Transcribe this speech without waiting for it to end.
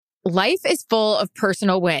Life is full of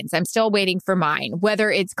personal wins. I'm still waiting for mine.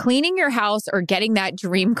 Whether it's cleaning your house or getting that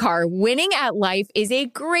dream car, winning at life is a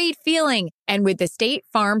great feeling. And with the State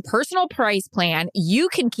Farm Personal Price Plan, you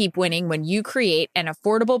can keep winning when you create an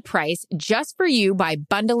affordable price just for you by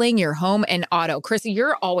bundling your home and auto. Krissy,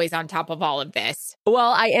 you're always on top of all of this.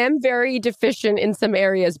 Well, I am very deficient in some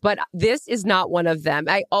areas, but this is not one of them.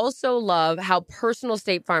 I also love how personal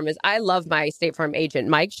State Farm is. I love my State Farm agent,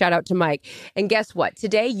 Mike. Shout out to Mike. And guess what?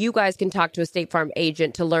 Today, you guys can talk to a State Farm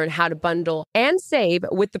agent to learn how to bundle and save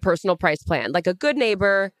with the Personal Price Plan. Like a good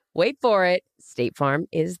neighbor, wait for it, State Farm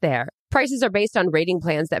is there. Prices are based on rating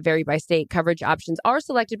plans that vary by state. Coverage options are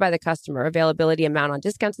selected by the customer. Availability, amount on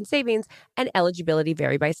discounts and savings, and eligibility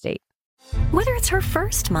vary by state. Whether it's her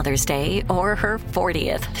first Mother's Day or her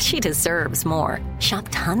 40th, she deserves more. Shop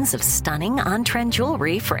tons of stunning on-trend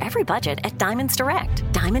jewelry for every budget at Diamonds Direct.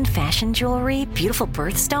 Diamond fashion jewelry, beautiful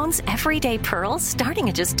birthstones, everyday pearls starting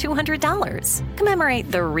at just $200.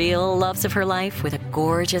 Commemorate the real loves of her life with a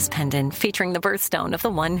gorgeous pendant featuring the birthstone of the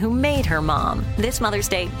one who made her mom. This Mother's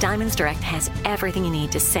Day, Diamonds Direct has everything you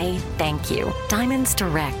need to say thank you. Diamonds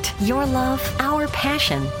Direct. Your love, our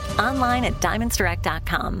passion. Online at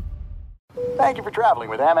diamondsdirect.com. Thank you for traveling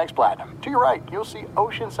with Amex Platinum. To your right, you'll see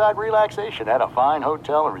oceanside relaxation at a fine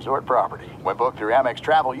hotel and resort property. When booked through Amex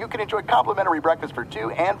Travel, you can enjoy complimentary breakfast for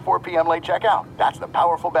 2 and 4 p.m. late checkout. That's the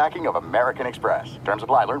powerful backing of American Express. Terms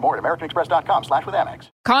apply. Learn more at americanexpress.com/withAmex.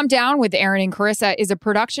 Calm Down with Aaron and Carissa is a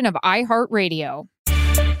production of iHeartRadio.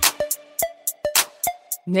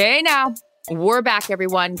 Hey now, we're back,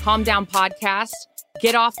 everyone. Calm Down Podcast.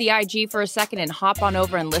 Get off the IG for a second and hop on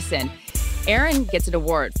over and listen. Aaron gets an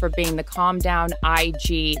award for being the Calm Down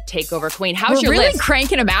IG takeover queen. How's We're your really list?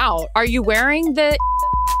 cranking them out. Are you wearing the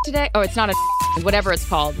today? Oh, it's not a whatever it's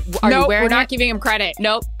called. Are you wearing we're not it? giving him credit.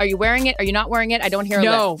 Nope. Are you wearing it? Are you not wearing it? I don't hear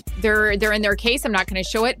a list. They're in their case. I'm not going to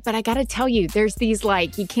show it, but I got to tell you, there's these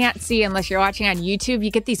you can't see unless you're watching on YouTube. You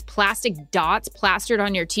get these plastic dots plastered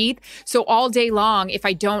on your teeth. So all day long, if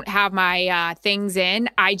I don't have my things in,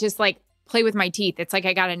 I just play with my teeth. It's like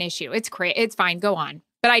I got an issue. It's fine. Go on.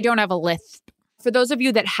 But I don't have a lisp. For those of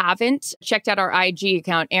you that haven't checked out our IG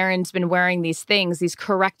account, Erin's been wearing these things, these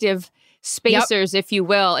corrective spacers, if you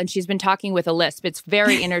will, and she's been talking with a lisp. It's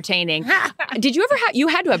very entertaining. Did you ever you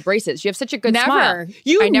had to have braces? You have such a good smile.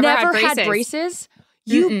 I never had braces?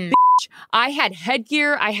 You bitch. I had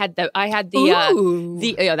headgear. I had the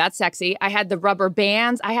that's sexy. I had the rubber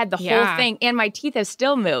bands. I had the whole thing, and my teeth have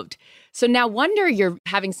still moved. So now wonder you're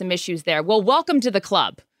having some issues there. Well, welcome to the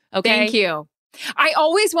club. Okay. Thank you. I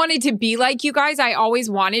always wanted to be like you guys. I always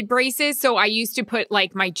wanted braces. So I used to put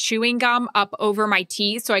my chewing gum up over my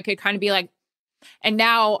teeth so I could kind of be and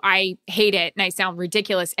now I hate it and I sound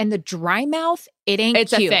ridiculous. And the dry mouth, it ain't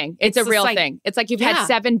It's cute. a thing. It's a real thing. It's like you've had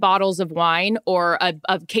 7 bottles of wine or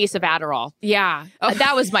a case of Adderall. Yeah.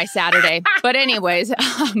 That was my Saturday. But anyways,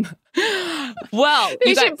 well,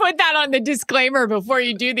 you should put that on the disclaimer before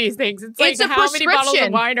you do these things. It's a how many bottles prescription.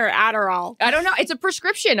 of wine or Adderall? I don't know. It's a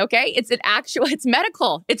prescription, okay? It's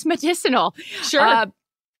medical. It's medicinal. Sure. I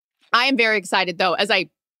am very excited, though, as I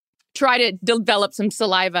try to develop some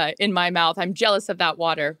saliva in my mouth. I'm jealous of that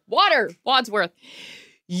water. Wadsworth.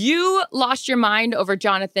 You lost your mind over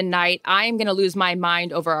Jonathan Knight. I am going to lose my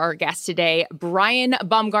mind over our guest today, Brian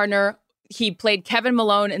Baumgartner. He played Kevin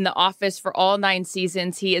Malone in The Office for all 9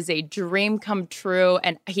 seasons. He is a dream come true.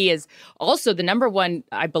 And he is also the number one,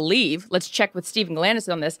 I believe, let's check with Stephen Galantis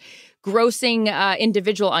on this, grossing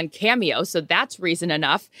individual on Cameo. So that's reason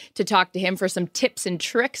enough to talk to him for some tips and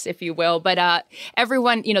tricks, if you will. But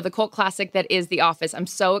everyone, the cult classic that is The Office, I'm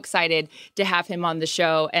so excited to have him on the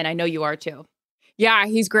show. And I know you are too. Yeah,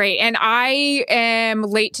 he's great. And I am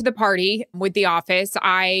late to the party with The Office.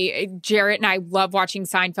 Jarrett and I love watching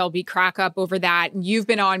Seinfeld. We crack up over that. You've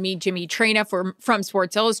been on me. Jimmy Traina from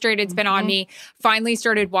Sports Illustrated's been on me. Finally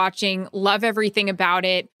started watching. Love everything about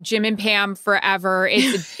it. Jim and Pam forever.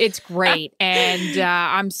 It's great. And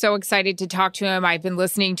I'm so excited to talk to him. I've been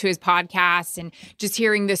listening to his podcast and just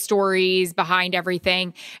hearing the stories behind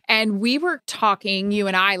everything. And we were talking, you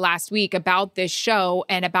and I, last week about this show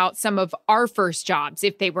and about some of our first jobs.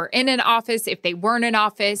 If they were in an office, if they weren't in an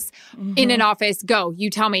office, go. You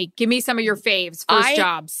tell me. Give me some of your faves, first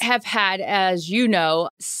jobs. I have had, as you know,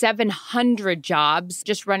 700 jobs.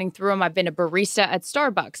 Just running through them. I've been a barista at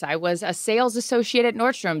Starbucks. I was a sales associate at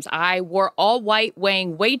Nordstrom's. I wore all white,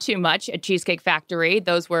 weighing way too much at Cheesecake Factory.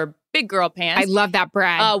 Those were big girl pants. I love that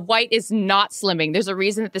brand. White is not slimming. There's a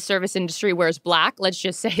reason that the service industry wears black. Let's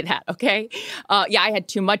just say that, okay? I had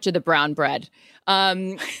too much of the brown bread.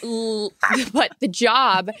 But the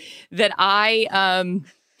job that I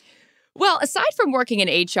Well, aside from working in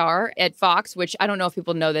HR at Fox, which I don't know if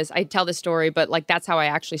people know this, I tell this story, but like that's how I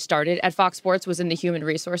actually started at Fox Sports, was in the human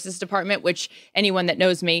resources department, which anyone that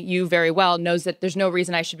knows me, you very well, knows that there's no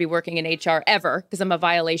reason I should be working in HR ever, because I'm a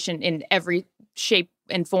violation in every shape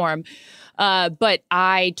and form. But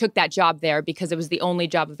I took that job there because it was the only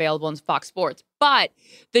job available in Fox Sports. But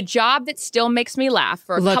the job that still makes me laugh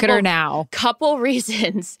for a couple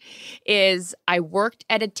reasons is I worked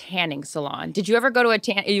at a tanning salon. Did you ever go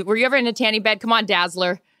to were you ever in a tanning bed? Come on,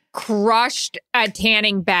 Dazzler. Crushed a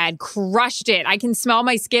tanning bed. Crushed it. I can smell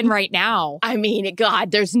my skin right now. I mean, God,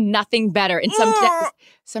 there's nothing better. And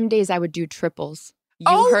some days I would do triples.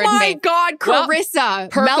 God, Carissa.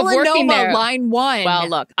 Melanoma, line 1. Well,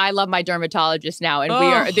 look, I love my dermatologist now, and we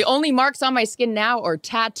are the only marks on my skin now are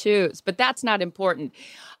tattoos, but that's not important.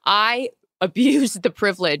 I abused the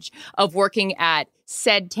privilege of working at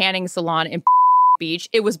said tanning salon in Beach.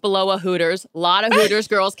 It was below a Hooters. A lot of Hooters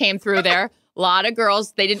girls came through there. A lot of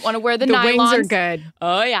girls. They didn't want to wear the nylons. The wings are good.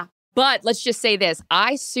 Oh, yeah. But let's just say this.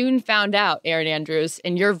 I soon found out, Erin Andrews,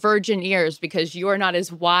 in your virgin ears, because you are not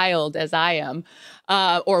as wild as I am,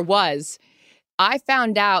 or was. I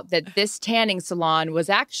found out that this tanning salon was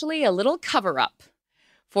actually a little cover-up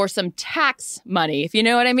for some tax money, if you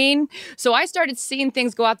know what I mean. So I started seeing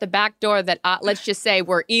things go out the back door that, let's just say,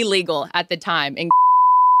 were illegal at the time.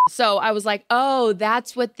 So I was like, oh,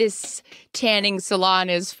 that's what this tanning salon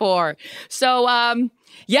is for. So,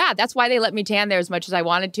 yeah, that's why they let me tan there as much as I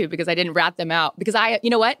wanted to, because I didn't rat them out. Because you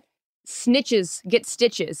know what? Snitches get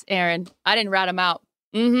stitches, Erin. I didn't rat them out.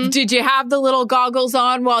 Mm-hmm. Did you have the little goggles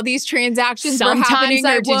on while these transactions were happening,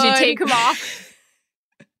 or did you take them off?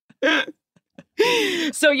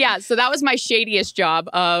 So that was my shadiest job.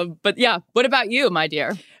 But yeah, what about you, my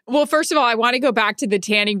dear? Well, first of all, I want to go back to the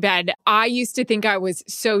tanning bed. I used to think I was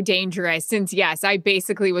so dangerous since, yes, I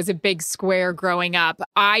basically was a big square growing up.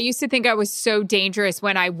 I used to think I was so dangerous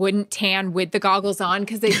when I wouldn't tan with the goggles on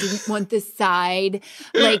because I didn't want the side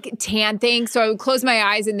tan thing. So I would close my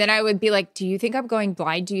eyes and then I would be like, do you think I'm going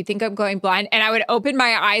blind? Do you think I'm going blind? And I would open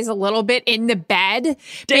my eyes a little bit in the bed.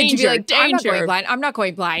 Danger. I'm not going blind. I'm not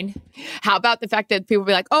going blind. How about the fact that people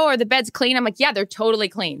be like, oh, are the beds clean? I'm like, yeah, they're totally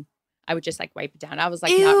clean. I would just wipe it down. I was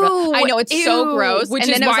like, ew, not real. I know it's so gross. Which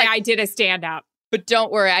is why I did a stand up. But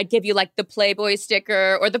don't worry, I'd give you the Playboy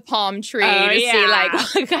sticker or the palm tree see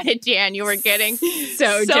what kind of tan you were getting.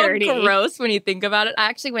 So dirty. Gross when you think about it. I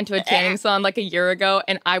actually went to a tanning salon a year ago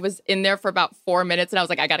and I was in there for about 4 minutes and I was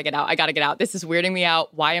like, I gotta get out. I gotta get out. This is weirding me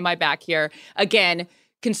out. Why am I back here? Again,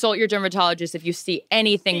 consult your dermatologist if you see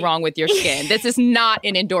anything wrong with your skin. This is not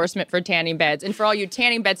an endorsement for tanning beds. And for all you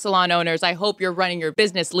tanning bed salon owners, I hope you're running your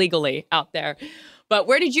business legally out there. But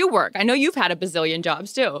where did you work? I know you've had a bazillion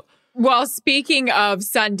jobs too. Well, speaking of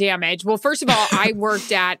sun damage, first of all, I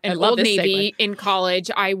worked at an Old Navy in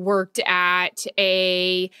college. I worked at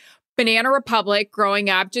a Banana Republic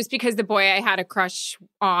growing up just because the boy I had a crush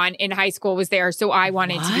on in high school was there. So I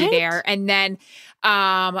wanted to be there. And then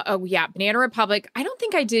Banana Republic. I don't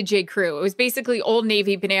think I did J. Crew. It was basically Old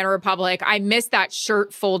Navy, Banana Republic. I missed that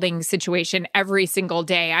shirt folding situation every single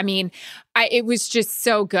day. I mean, it was just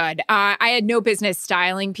so good. I had no business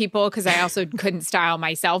styling people because I also couldn't style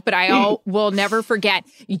myself, but I will never forget,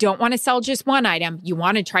 you don't want to sell just one item. You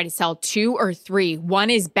want to try to sell 2 or 3.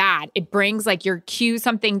 One is bad. It brings your cue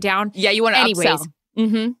something down. Yeah, you want to upsell.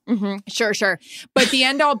 Mm-hmm. Mm-hmm. Sure. But the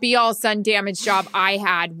end all be all sun damage job I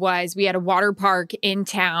had was we had a water park in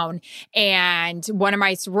town and one of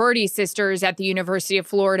my sorority sisters at the University of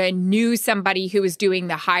Florida knew somebody who was doing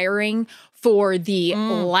the hiring for the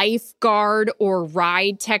lifeguard or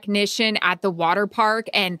ride technician at the water park.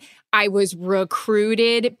 And I was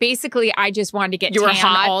recruited. Basically, I just wanted to get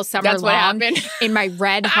tan all summer long in my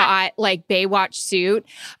red hot Baywatch suit.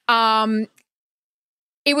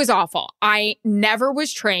 It was awful. I never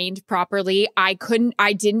was trained properly. I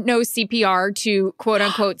didn't know CPR to quote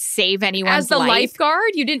unquote save anyone's life. As the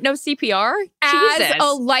lifeguard, you didn't know CPR? As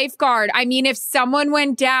a lifeguard. I mean, if someone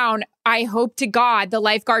went down, I hope to God the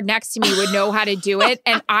lifeguard next to me would know how to do it.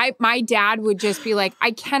 And my dad would just be like,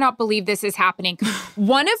 I cannot believe this is happening.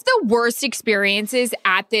 One of the worst experiences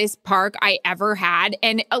at this park I ever had.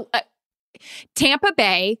 And Tampa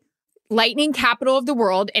Bay, lightning capital of the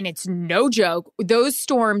world, and it's no joke. Those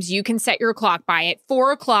storms, you can set your clock by. At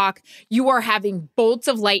 4 o'clock, you are having bolts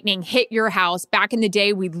of lightning hit your house. Back in the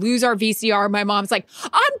day, we'd lose our VCR. My mom's like,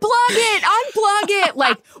 unplug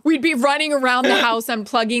it. We'd be running around the house,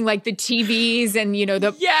 unplugging the TVs and,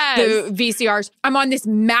 the VCRs. I'm on this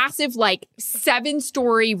massive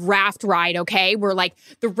 7-story raft ride, okay? Where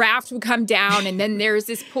the raft would come down and then there's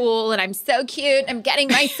this pool and I'm so cute. I'm getting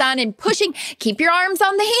my son and pushing, keep your arms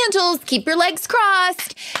on the handles. keep your legs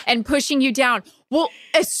crossed, and pushing you down. Well,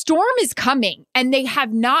 a storm is coming, and they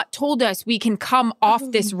have not told us we can come off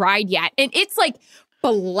this ride yet. And it's like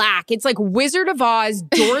black. It's like Wizard of Oz.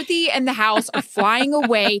 Dorothy and the house are flying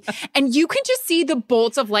away, and you can just see the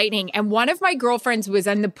bolts of lightning. And one of my girlfriends was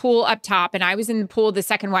in the pool up top, and I was in the pool, the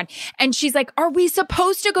second one. And she's like, are we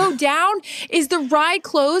supposed to go down? Is the ride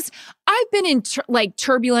closed? I've been in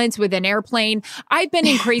turbulence with an airplane. I've been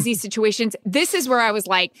in crazy situations. This is where I was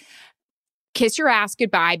like, kiss your ass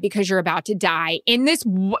goodbye because you're about to die in this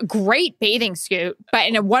great bathing suit, but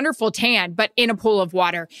in a wonderful tan, but in a pool of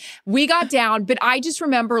water. We got down, but I just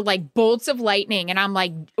remember like bolts of lightning, and I'm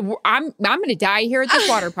like, I'm going to die here at this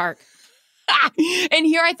water park. And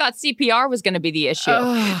here I thought CPR was going to be the issue.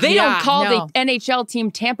 They don't call the NHL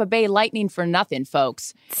team Tampa Bay Lightning for nothing,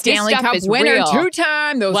 folks. Stanley Cup winner real.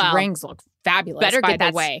 2-time. Those rings look fabulous. Better by get the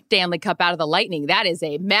that way. Stanley Cup out of the Lightning. That is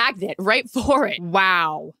a magnet right for it.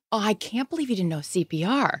 Wow. Oh, I can't believe you didn't know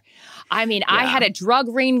CPR. I mean, I had a drug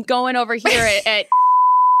ring going over here at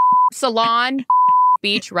Salon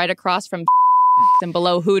Beach, right across from and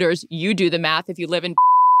below Hooters. You do the math if you live in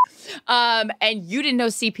and you didn't know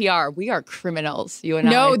CPR. We are criminals, you and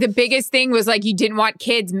I. No, the biggest thing was like you didn't want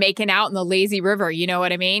kids making out in the lazy river. You know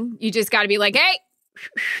what I mean? You just got to be like, hey,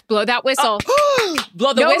 blow that whistle.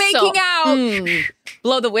 Blow the whistle. No making out.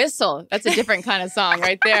 Blow the whistle. That's a different kind of song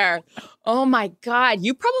right there. Oh my God.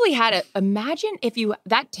 You probably had imagine if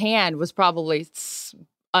that tan was probably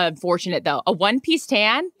unfortunate though. A one-piece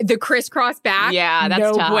tan? The crisscross back? Yeah, that's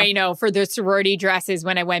no tough. bueno for the sorority dresses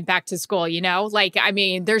when I went back to school, you know? Like, I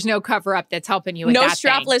mean, there's no cover-up that's helping you with no that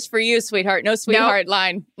strapless for you, sweetheart. No sweetheart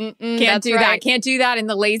line. Can't do that. Can't do that in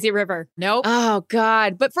the lazy river. Nope. Oh,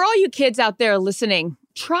 God. But for all you kids out there listening,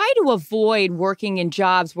 try to avoid working in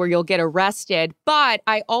jobs where you'll get arrested. But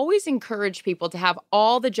I always encourage people to have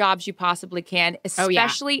all the jobs you possibly can,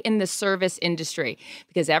 especially in the service industry.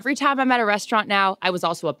 Because every time I'm at a restaurant now, I was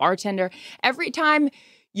also a bartender. Every time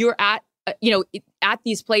you're at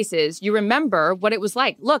these places, you remember what it was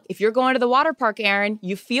like. Look, if you're going to the water park, Erin,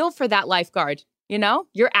 you feel for that lifeguard. You know,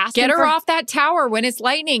 you're asking Get her off that tower when it's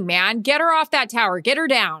lightning, man. Get her off that tower. Get her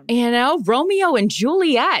down. You know, Romeo and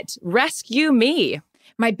Juliet, rescue me.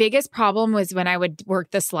 My biggest problem was when I would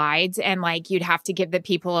work the slides and like you'd have to give the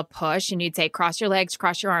people a push and you'd say, cross your legs,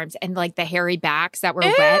 cross your arms. And like the hairy backs that were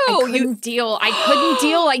wet, I couldn't deal.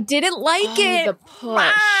 I didn't like it. The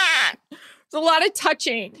push. It's a lot of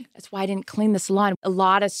touching. That's why I didn't clean the salon. A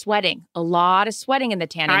lot of sweating in the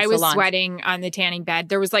tanning salon. I was sweating on the tanning bed.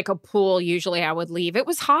 There was like a pool. Usually I would leave. It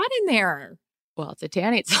was hot in there. Well, it's a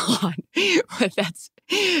tanning salon. But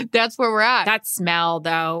that's where we're at. That smell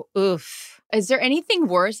though. Oof. Is there anything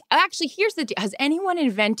worse? Actually, here's the deal. Has anyone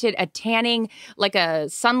invented a tanning, like a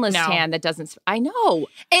sunless tan that doesn't... I know.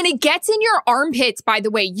 And it gets in your armpits, by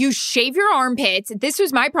the way. You shave your armpits. This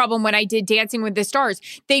was my problem when I did Dancing with the Stars.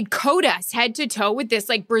 They'd coat us head to toe with this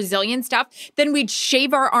like Brazilian stuff. Then we'd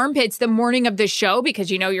shave our armpits the morning of the show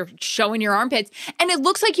because, you know, you're showing your armpits. And it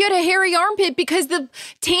looks like you had a hairy armpit because the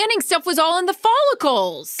tanning stuff was all in the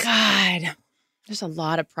follicles. God. There's a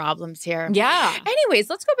lot of problems here. Yeah. Anyways,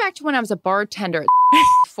 let's go back to when I was a bartender at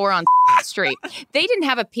 4 on Street. They didn't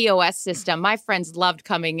have a POS system. My friends loved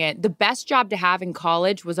coming in. The best job to have in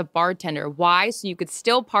college was a bartender. Why? So you could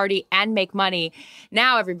still party and make money.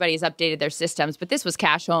 Now everybody's updated their systems, but this was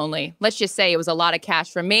cash only. Let's just say it was a lot of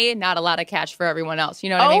cash for me, not a lot of cash for everyone else. You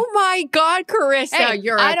know what I mean? Oh my God, Carissa, hey,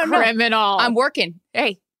 you're a criminal. I'm working.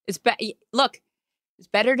 Hey, look. It's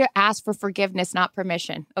better to ask for forgiveness, not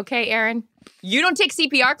permission. Okay, Erin? You don't take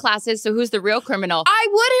CPR classes, so who's the real criminal? I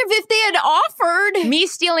would have if they had offered. Me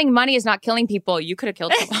stealing money is not killing people. You could have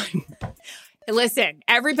killed someone. Listen,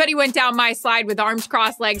 everybody went down my slide with arms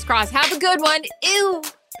crossed, legs crossed. Have a good one. Ew.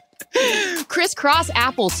 Crisscross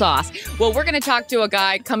applesauce. Well, we're going to talk to a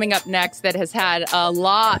guy coming up next that has had a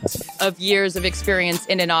lot of years of experience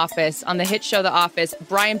in an office. On the hit show The Office,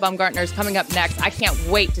 Brian Baumgartner is coming up next. I can't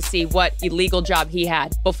wait to see what illegal job he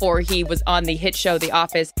had before he was on the hit show The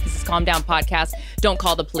Office. This is Calm Down Podcast. Don't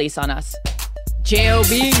call the police on us. JOB.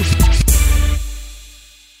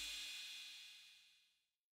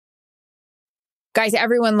 Guys,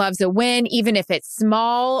 everyone loves a win, even if it's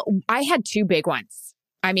small. I had 2 big ones.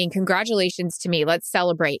 I mean, congratulations to me. Let's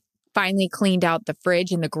celebrate. Finally cleaned out the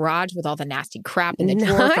fridge in the garage with all the nasty crap in the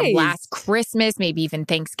drawer from last Christmas, maybe even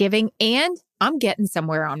Thanksgiving. And I'm getting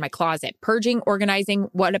somewhere on my closet. Purging, organizing.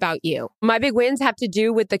 What about you? My big wins have to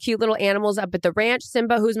do with the cute little animals up at the ranch.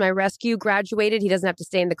 Simba, who's my rescue, graduated. He doesn't have to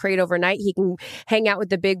stay in the crate overnight. He can hang out with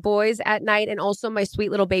the big boys at night. And also my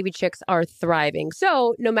sweet little baby chicks are thriving.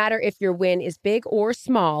 So no matter if your win is big or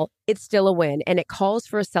small, it's still a win. And it calls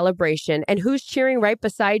for a celebration. And who's cheering right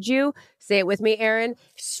beside you? Say it with me, Erin.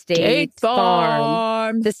 State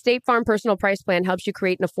Farm. The State Farm Personal Price Plan helps you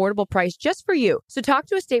create an affordable price just for you. So talk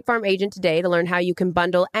to a State Farm agent today to learn how you can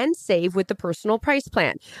bundle and save with the Personal Price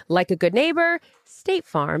Plan. Like a good neighbor, State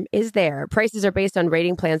Farm is there. Prices are based on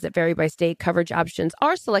rating plans that vary by state. Coverage options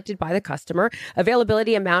are selected by the customer.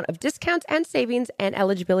 Availability, amount of discounts and savings, and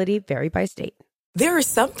eligibility vary by state. There are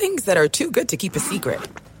some things that are too good to keep a secret.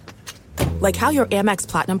 Like how your Amex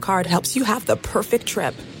Platinum card helps you have the perfect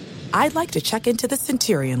trip. I'd like to check into the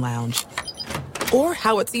Centurion Lounge. Or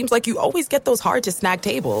how it seems like you always get those hard-to-snag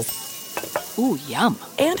tables. Ooh, yum.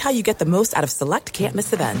 And how you get the most out of select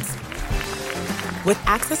can't-miss events. With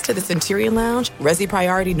access to the Centurion Lounge, Resi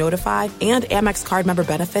Priority Notified, and Amex card member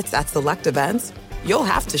benefits at select events, you'll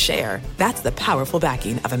have to share. That's the powerful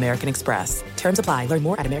backing of American Express. Terms apply. Learn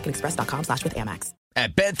more at americanexpress.com/withAmex.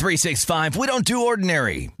 At Bet365, we don't do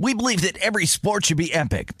ordinary. We believe that every sport should be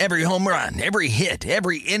epic. Every home run, every hit,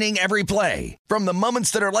 every inning, every play. From the moments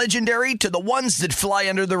that are legendary to the ones that fly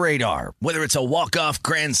under the radar. Whether it's a walk-off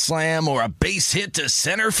grand slam or a base hit to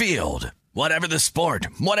center field. Whatever the sport,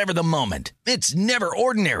 whatever the moment. It's never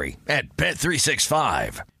ordinary at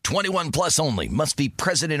Bet365. 21 plus only. Must be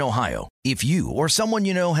present in Ohio. If you or someone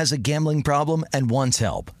you know has a gambling problem and wants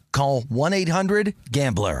help, call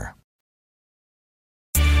 1-800-GAMBLER.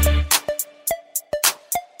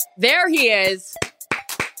 There he is.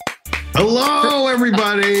 Hello,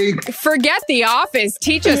 everybody. Forget The Office.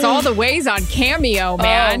 Teach us all the ways on Cameo,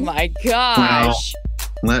 man. Oh, my gosh.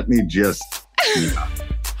 Well, let me just...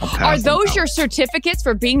 Are those your certificates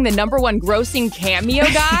for being the #1 grossing Cameo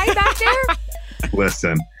guy back there?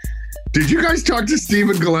 Listen, did you guys talk to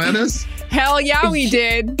Stephen Glennis? Hell yeah, we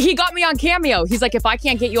did. He got me on Cameo. He's like, if I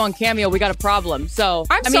can't get you on Cameo, we got a problem. So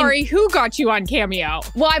I'm sorry, who got you on Cameo?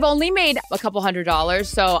 Well, I've only made a couple $100,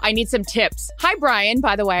 so I need some tips. Hi, Brian,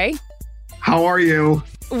 by the way. How are you?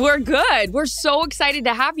 We're good. We're so excited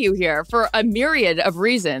to have you here for a myriad of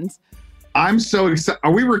reasons. I'm so excited.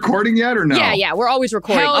 Are we recording yet or no? Yeah. We're always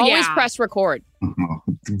recording. Hell always yeah. press record.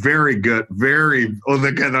 Very good.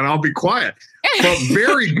 Then I'll be quiet. But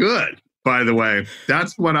very good, by the way.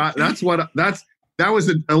 That was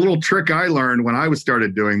a little trick I learned when I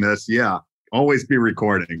started doing this. Yeah. Always be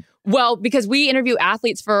recording. Well, because we interview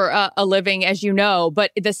athletes for a living, as you know,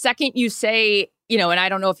 but the second you say, and I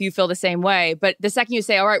don't know if you feel the same way, but the second you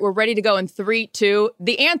say, all right, we're ready to go in 3, 2,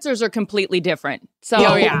 the answers are completely different. So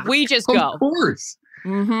we just go. Of course.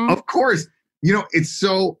 Mm-hmm. Of course. It's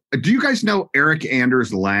so, do you guys know Eric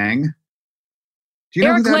Anders Lang? Do you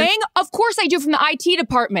know Eric who that Lang? is? Of course I do, from the IT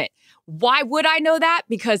department. Why would I know that?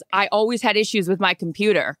 Because I always had issues with my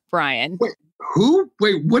computer, Brian. Wait, who?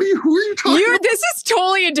 Wait, who are you talking about? This is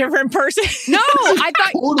totally a different person. No, I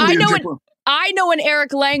thought, totally I know an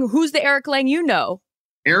Eric Lang. Who's the Eric Lang you know?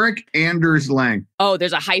 Eric Anders Lang. Oh,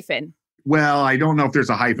 there's a hyphen. Well, I don't know if there's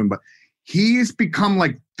a hyphen, but he's become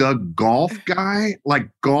like the golf guy, like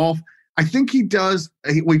golf. I think he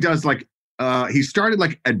started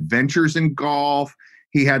like adventures in golf.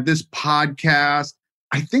 He had this podcast.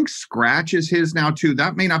 I think Scratch is his now too.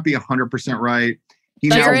 That may not be 100% right.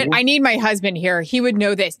 Jared, I need my husband here. He would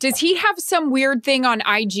know this. Does he have some weird thing on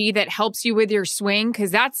IG that helps you with your swing? Because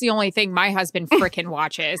that's the only thing my husband frickin'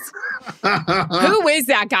 watches. Who is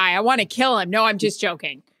that guy? I want to kill him. No, I'm just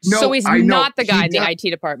joking. No, so he's not the guy in the IT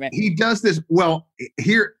department. He does this. Well,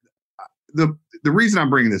 here, the reason I'm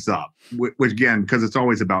bringing this up, which again, because it's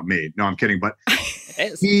always about me. No, I'm kidding. But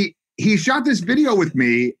he shot this video with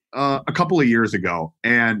me a couple of years ago.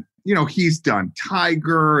 And, he's done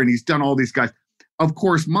Tiger and he's done all these guys. Of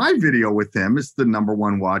course, my video with him is the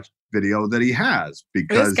 #1 watch video that he has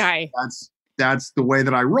because this guy. That's the way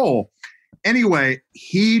that I roll. Anyway,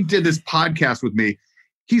 he did this podcast with me.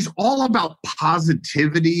 He's all about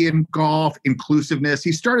positivity in golf, inclusiveness.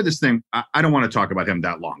 He started this thing. I don't want to talk about him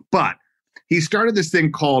that long, but he started this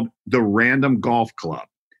thing called the Random Golf Club.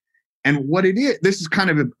 And what it is, this is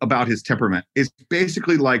kind of about his temperament, is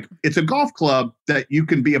basically like it's a golf club that you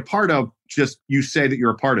can be a part of. Just you say that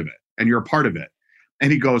you're a part of it and you're a part of it.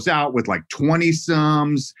 And he goes out with like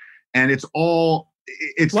 20-somes and it's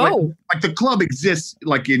like the club exists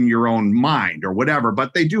like in your own mind or whatever,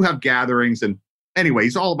 but they do have gatherings. And anyway,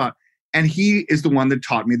 he's all about, and he is the one that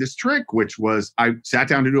taught me this trick, which was I sat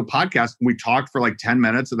down to do a podcast and we talked for like 10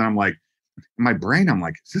 minutes. And then I'm like, in my brain, I'm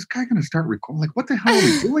like, is this guy going to start recording? Like, what the hell are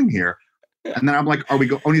we doing here? And then I'm like, are we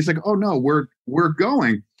going? And he's like, oh no, we're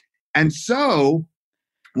going. And so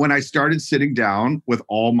when I started sitting down with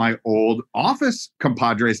all my old office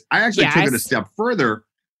compadres, I actually took it a step further.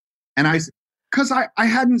 And because I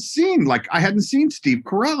hadn't seen Steve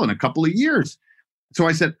Carell in a couple of years. So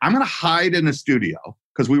I said, I'm going to hide in a studio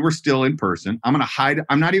because we were still in person. I'm going to hide.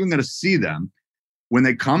 I'm not even going to see them. When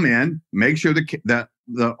they come in, make sure that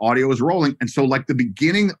the audio is rolling. And so like the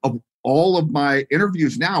beginning of all of my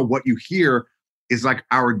interviews now, what you hear is like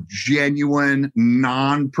our genuine,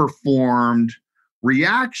 non-performed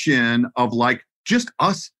reaction of like just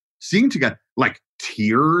us seeing together. Like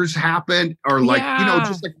tears happened or like,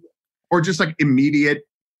 just like immediate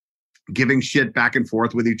giving shit back and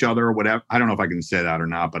forth with each other or whatever. I don't know if I can say that or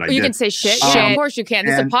not, but you can say shit. Of course you can.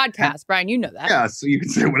 This is a podcast, Brian. You know that. Yeah, so you can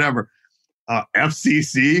say whatever.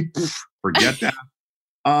 FCC, forget that.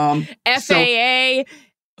 FAA,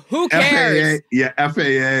 who cares?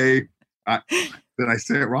 FAA. Did I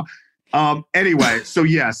say it wrong? Anyway, so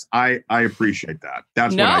yes, I appreciate that.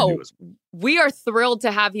 That's what I do as well. We are thrilled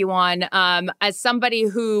to have you on. As somebody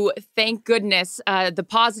who, thank goodness, the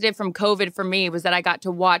positive from COVID for me was that I got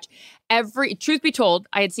to watch truth be told,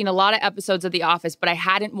 I had seen a lot of episodes of The Office, but I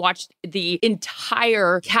hadn't watched the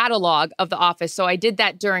entire catalog of The Office. So I did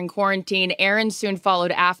that during quarantine. Aaron soon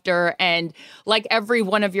followed after. And like every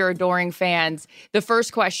one of your adoring fans, the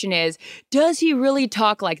first question is, does he really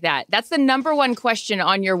talk like that? That's the number one question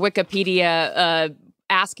on your Wikipedia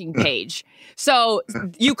asking page. So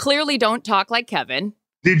you clearly don't talk like Kevin.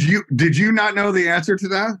 Did you not know the answer to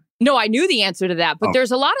that? No, I knew the answer to that, but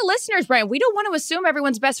there's a lot of listeners, Brian. We don't want to assume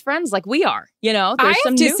everyone's best friends like we are. You know, I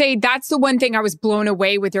have to say that's the one thing I was blown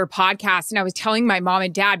away with your podcast. And I was telling my mom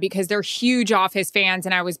and dad because they're huge Office fans.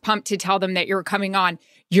 And I was pumped to tell them that you were coming on.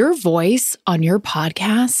 Your voice on your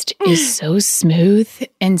podcast is so smooth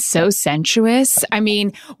and so sensuous. I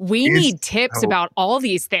mean, we need tips about all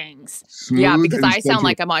these things. Yeah, because I sound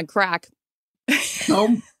like I'm on crack.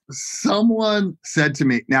 Someone said to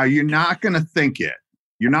me, now you're not going to think it.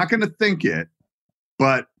 You're not going to think it,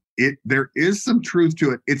 but there is some truth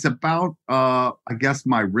to it. It's about, I guess,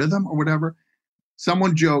 my rhythm or whatever.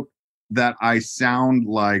 Someone joked that I sound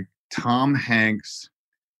like Tom Hanks.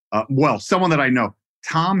 Someone that I know,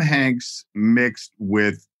 Tom Hanks mixed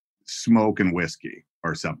with smoke and whiskey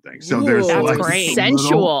or something. So there's that's great.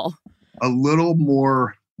 Sensual. A little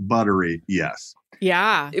more buttery, yes.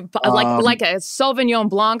 Yeah, like a Sauvignon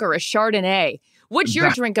Blanc or a Chardonnay. What's your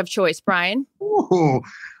drink of choice, Brian? Ooh,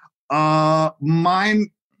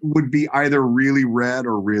 mine would be either really red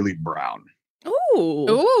or really brown. Ooh,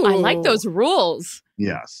 I like those rules.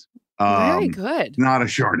 Yes. Very good. Not a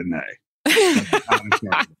Chardonnay.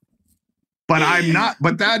 But I'm not,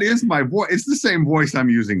 but that is my voice. It's the same voice I'm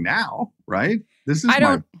using now, right? This is I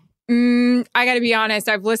got to be honest.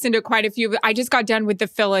 I've listened to quite a few. I just got done with the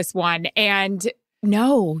Phyllis one. And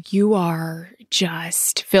no, you are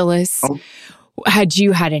just Phyllis. Oh. Had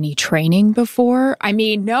you had any training before? I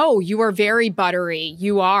mean, no, you are very buttery.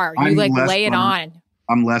 You are. You lay it on.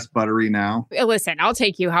 I'm less buttery now. Listen, I'll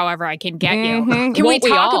take you however I can get you. Can we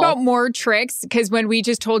talk about more tricks? Because when we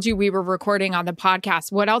just told you we were recording on the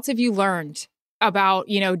podcast, what else have you learned about,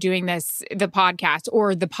 doing this, the podcast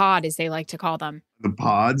or the pod, as they like to call them? The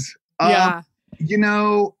pods? Yeah.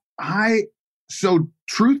 So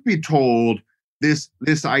truth be told,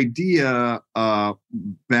 this idea,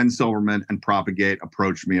 Ben Silverman and Propagate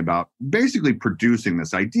approached me about basically producing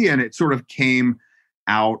this idea. And it sort of came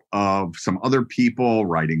out of some other people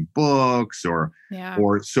writing books or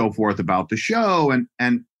so forth about the show.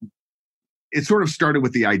 And it sort of started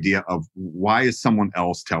with the idea of why is someone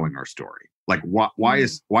else telling our story? Like why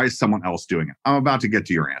is someone else doing it? I'm about to get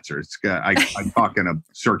to your answer. I talk in a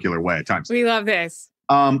circular way at times. We love this.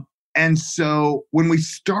 And so when we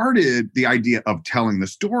started the idea of telling the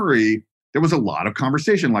story, there was a lot of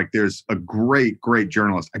conversation. Like there's a great, great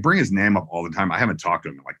journalist. I bring his name up all the time. I haven't talked to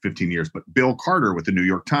him in like 15 years, but Bill Carter with the New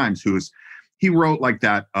York Times, he wrote like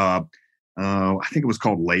that, I think it was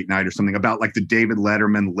called Late Night or something about like the David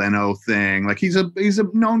Letterman, Leno thing. Like he's a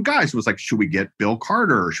known guy. So it was like, should we get Bill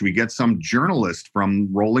Carter or should we get some journalist from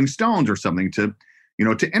Rolling Stones or something to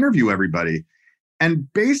interview everybody? And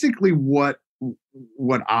basically what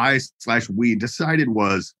we decided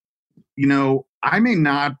was, I may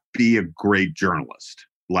not be a great journalist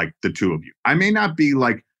like the two of you. I may not be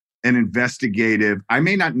like an investigative. I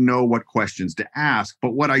may not know what questions to ask,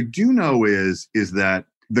 but what I do know is that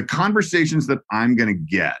the conversations that I'm going to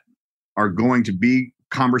get are going to be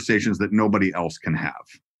conversations that nobody else can have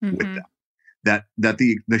with them. That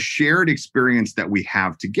the shared experience that we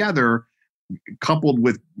have together, coupled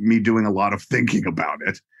with me doing a lot of thinking about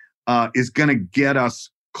it, is going to get us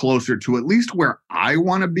closer to at least where I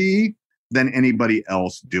want to be than anybody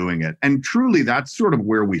else doing it. And truly, that's sort of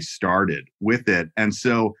where we started with it. And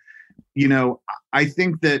so, you know, I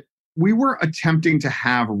think that we were attempting to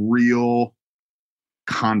have real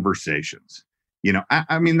conversations. You know,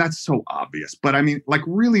 I mean, that's so obvious, but I mean, like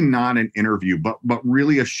really not an interview, but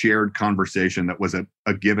really a shared conversation that was a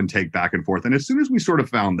give and take back and forth. And as soon as we sort of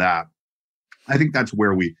found that, I think that's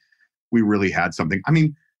where we really had something. I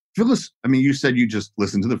mean, Phyllis, I mean, you said you just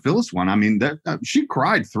listened to the Phyllis one. I mean, that she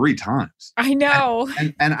cried 3 times. I know.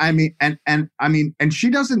 And I mean, and she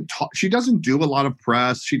doesn't talk, she doesn't do a lot of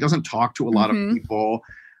press. She doesn't talk to a lot of people.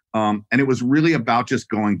 And it was really about just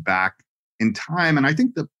going back in time. And I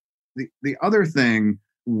think the other thing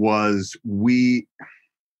was we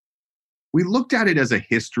looked at it as a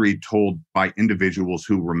history told by individuals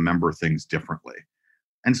who remember things differently.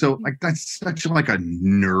 And so like that's such like a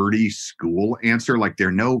nerdy school answer. Like there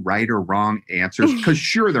are no right or wrong answers, because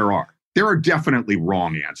sure there are definitely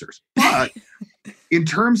wrong answers. But in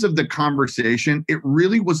terms of the conversation, it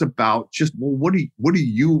really was about just, well, what do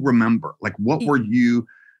you remember? Like what were you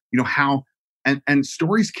know, how and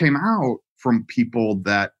stories came out from people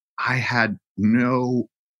that I had no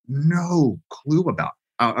clue about.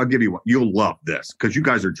 I'll give you one. You'll love this because you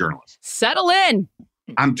guys are journalists. Settle in.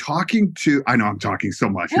 I know I'm talking so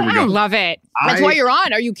much. Here we go. I love it. That's why you're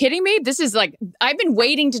on. Are you kidding me? This is like, I've been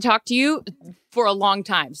waiting to talk to you for a long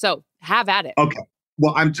time. So have at it. Okay.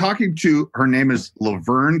 Well, I'm talking to, her name is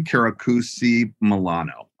Laverne Caracusi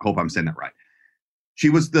Milano. I hope I'm saying that right. She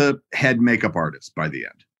was the head makeup artist by the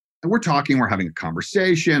end. And we're having a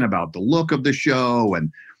conversation about the look of the show,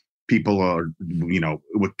 and people are, you know,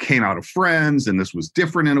 what came out of Friends, and this was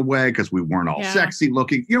different in a way because we weren't all sexy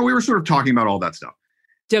looking. You know, we were sort of talking about all that stuff.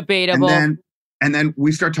 Debatable. And then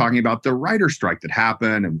we start talking about the writer's strike that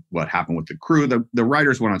happened and what happened with the crew. The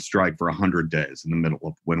writers went on strike for 100 days in the middle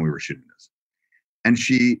of when we were shooting this. And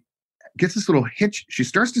she gets this little hitch. She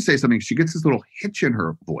starts to say something. She gets this little hitch in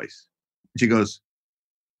her voice. She goes,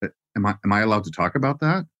 am I allowed to talk about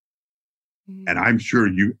that? And I'm sure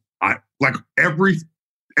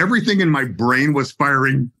everything in my brain was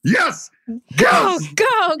firing. Yes, go.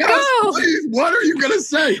 Please, what are you going to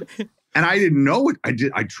say? And I didn't know what I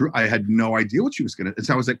did. I had no idea what she was going to. And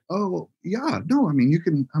so I was like, oh yeah, no, I mean, you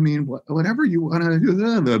can, I mean, whatever you want to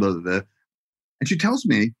do. And she tells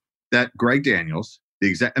me that Greg Daniels, the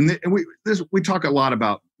exec, and we talk a lot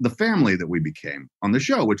about the family that we became on the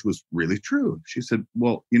show, which was really true. She said,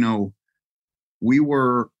 well, you know, we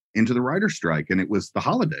were into the writer's strike and it was the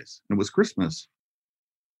holidays and it was Christmas.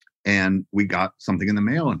 And we got something in the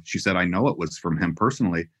mail. And she said, I know it was from him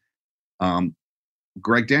personally.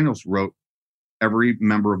 Greg Daniels wrote every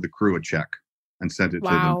member of the crew a check and sent it to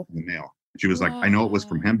them in the mail. She was like, I know it was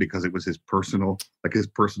from him because it was his personal check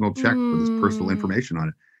with his personal information on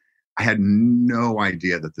it. I had no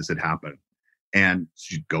idea that this had happened. And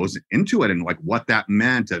she goes into it and like what that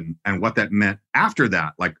meant and what that meant after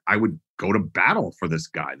that. Like I would go to battle for this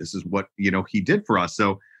guy. This is what, you know, he did for us.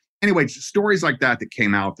 So anyway, stories like that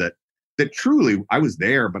came out that truly I was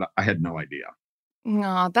there, but I had no idea.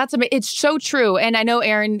 No, that's amazing. It's so true. And I know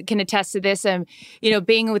Aaron can attest to this. You know,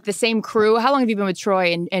 being with the same crew. How long have you been with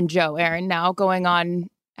Troy and Joe, Aaron, now? Going on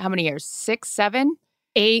how many years? 6, 7,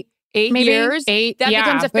 8 maybe years? 8. That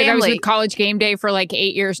becomes a family. But I was with College Game Day for like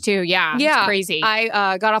 8 years too. Yeah. It's crazy.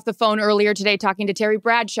 I got off the phone earlier today talking to Terry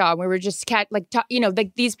Bradshaw. We were just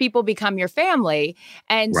these people become your family.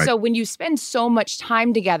 And so when you spend so much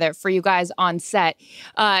time together for you guys on set,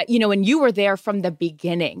 you know, and you were there from the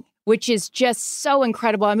beginning, which is just so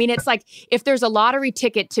incredible. I mean, it's like if there's a lottery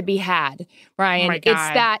ticket to be had, Brian,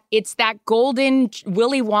 it's that golden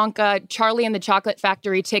Willy Wonka, Charlie and the Chocolate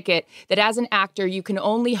Factory ticket that as an actor, you can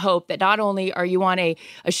only hope that not only are you on a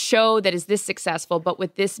show that is this successful, but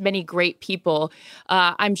with this many great people.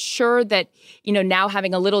 I'm sure that, you know, now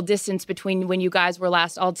having a little distance between when you guys were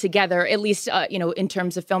last all together, at least, you know, in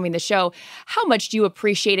terms of filming the show, how much do you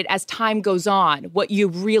appreciate it as time goes on, what you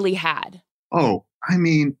really had? Oh, I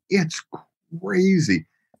mean, it's crazy.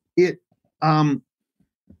 You know,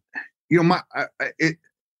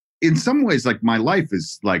 in some ways, like my life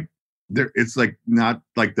is like there. It's like not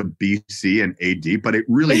like the BC and AD, but it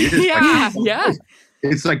really is.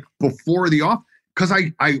 It's like before the off. Because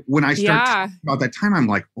when I start talking about that time, I'm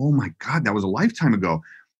like, oh my God, that was a lifetime ago.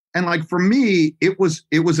 And like for me, it was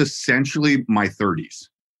essentially my 30s,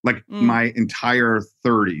 like my entire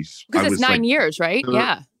 30s. Because it's 9 years, right?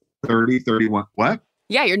 30, 31. What?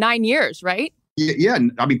 Yeah, you're 9 years, right? Yeah.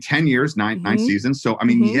 I mean, 10 years, nine seasons. So, I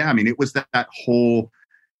mean, it was that whole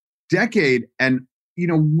decade. And, you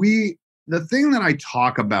know, the thing that I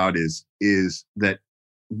talk about is that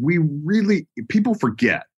people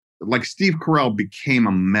forget, like Steve Carell became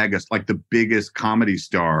a mega, like the biggest comedy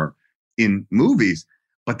star in movies,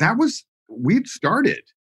 but we'd started.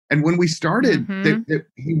 And when we started,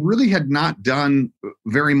 he really had not done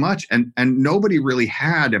very much, and nobody really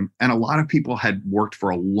had. And a lot of people had worked for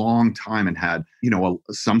a long time and had,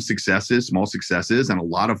 some successes, small successes, and a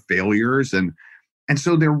lot of failures. And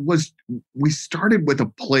so we started with a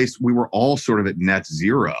place, we were all sort of at net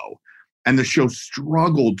zero. And the show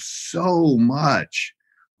struggled so much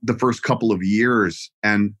the first couple of years.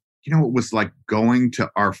 And, it was like going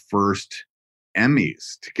to our first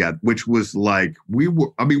Emmys together, which was like, we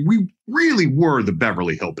really were the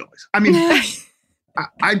Beverly Hillbillies. I mean,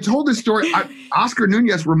 I told this story. Oscar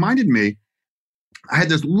Nunez reminded me, I had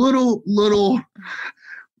this little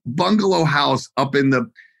bungalow house up in the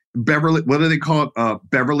Beverly, what do they call it?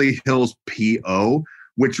 Beverly Hills PO,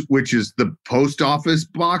 which is the post office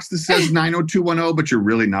box that says 90210, but you're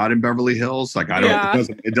really not in Beverly Hills. Like,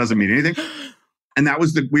 it doesn't mean anything. And that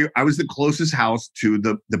was I was the closest house to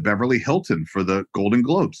the Beverly Hilton for the Golden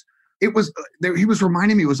Globes. It was, he was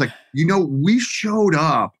reminding me, it was like, we showed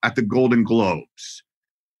up at the Golden Globes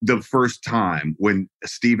the first time when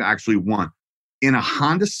Steve actually won in a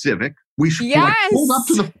Honda Civic. We pulled up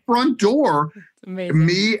to the front door.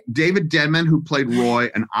 Me, David Denman, who played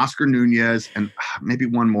Roy, and Oscar Nunez, and maybe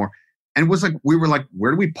one more. And we were like,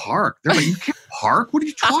 where do we park? They're like, you can't park? What are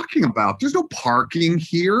you talking about? There's no parking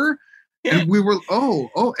here. And we were,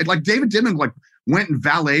 and like David Denman went and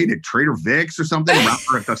valeted at Trader Vic's or something around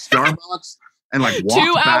at the Starbucks and walked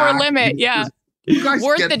 2-hour limit. Yeah. You guys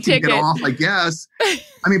worth the ticket. Get off, I guess.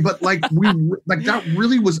 I mean, but that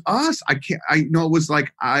really was us. It was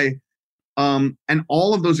like and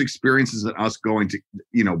all of those experiences and us going to,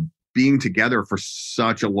 being together for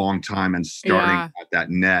such a long time and starting at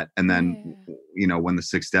that net. And then, when the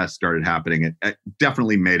success started happening, it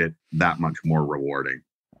definitely made it that much more rewarding.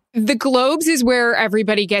 The Globes is where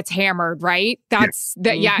everybody gets hammered, right? That's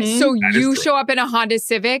that. Yeah. So you show up in a Honda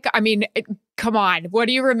Civic. I mean, come on. What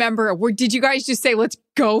do you remember? Did you guys just say, let's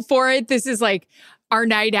go for it? This is like our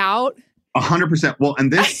night out. 100%. Well,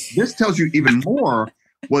 and this tells you even more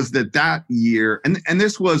was that year, and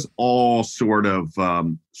this was all sort of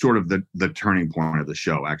the turning point of the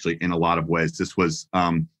show. Actually, in a lot of ways, this was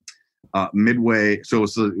midway. So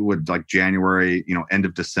it was like January, end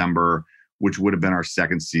of December, which would have been our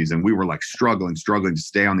second season. We were like struggling to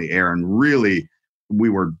stay on the air. And really, we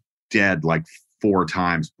were dead like 4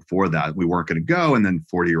 times before that. We weren't going to go. And then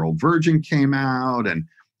 40-Year-Old Virgin came out. And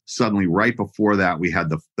suddenly right before that, we had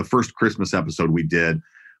the first Christmas episode we did,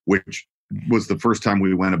 which was the first time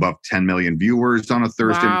we went above 10 million viewers on a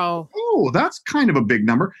Thursday. Wow. Oh, that's kind of a big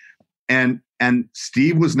number. And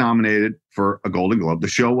Steve was nominated for a Golden Globe. The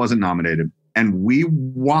show wasn't nominated. And we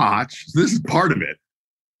watched, this is part of it.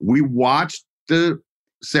 We watched the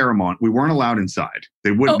ceremony. We weren't allowed inside. They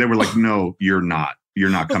were like, no, you're not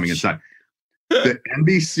coming inside. The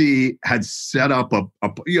NBC had set up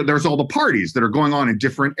there's all the parties that are going on in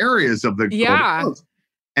different areas of the Golden Globes.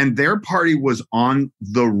 And their party was on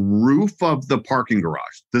the roof of the parking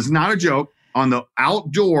garage. This is not a joke. On the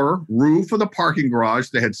outdoor roof of the parking garage,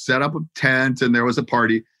 they had set up a tent and there was a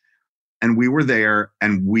party. And we were there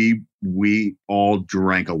and we all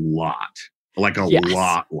drank a lot. Like a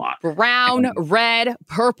lot. Brown, red,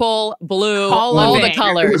 purple, blue, all the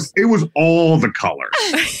colors. It was all the colors.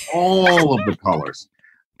 All of the colors.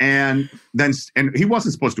 And he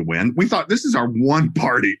wasn't supposed to win. We thought, this is our one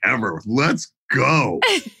party ever. Let's go.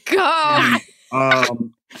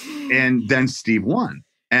 And then Steve won.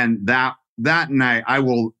 And that night,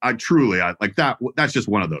 that's just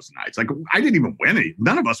one of those nights. Like, I didn't even win any.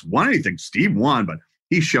 None of us won anything. Steve won, but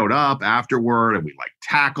he showed up afterward and we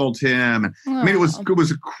tackled him. And I mean, it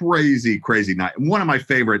was a crazy, crazy night. And one of my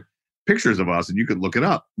favorite pictures of us, and you could look it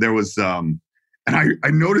up, there was, and I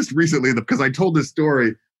noticed recently because I told this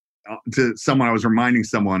story to someone, I was reminding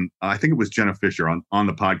someone, I think it was Jenna Fisher on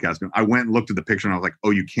the podcast. And I went and looked at the picture and I was like,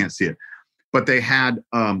 oh, you can't see it. But they had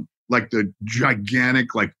the gigantic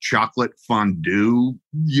chocolate fondue,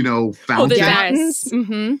 fountain. Yes.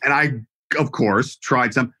 And I, of course,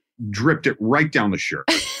 tried some. Dripped it right down the shirt.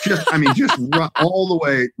 Just all the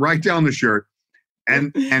way right down the shirt.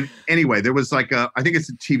 And anyway, there was I think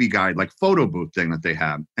it's a TV guide, photo booth thing that they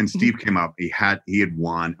have. And Steve came up, he had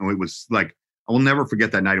won. And it was I will never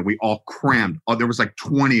forget that night. And we all crammed. There was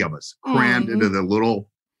 20 of us crammed into the little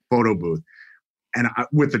photo booth. And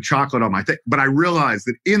with the chocolate on my thing. But I realized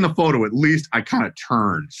that in the photo, at least I kind of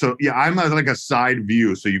turned. So yeah, I'm a side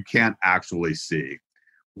view. So you can't actually see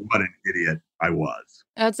what an idiot I was.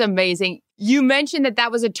 That's amazing. You mentioned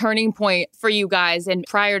that was a turning point for you guys. And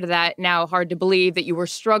prior to that, now hard to believe that you were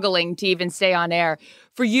struggling to even stay on air.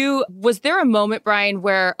 For you, was there a moment, Brian,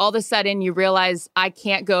 where all of a sudden you realize I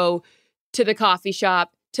can't go to the coffee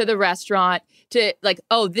shop, to the restaurant, to like,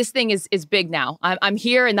 oh, this thing is big now. I'm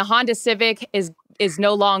here and the Honda Civic is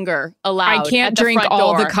no longer allowed. I can't drink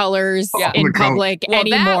all the colors in public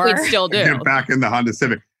anymore. That we'd still do. Get back in the Honda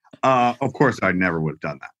Civic. Of course, I never would have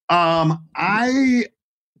done that.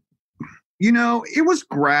 It was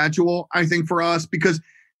gradual, I think, for us because,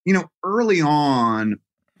 early on,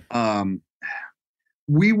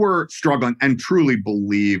 we were struggling and truly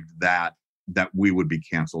believed that we would be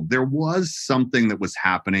canceled. There was something that was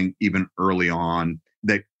happening even early on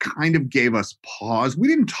that kind of gave us pause. We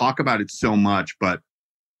didn't talk about it so much, but,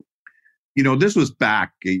 this was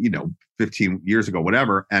back, 15 years ago,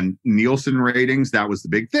 whatever. And Nielsen ratings, that was the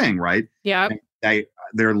big thing, right? Yeah.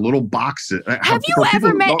 They're little boxes. Have you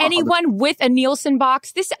ever met anyone with a Nielsen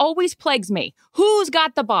box? This always plagues me. Who's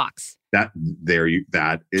got the box? That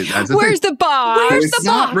is. Where's the box? Where's the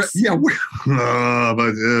box?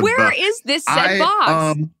 Where is this said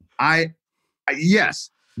box? Yes,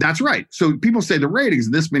 that's right. So people say the ratings,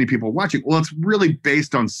 this many people watching. Well, it's really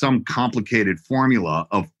based on some complicated formula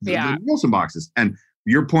of the Nielsen boxes. And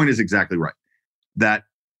your point is exactly right. That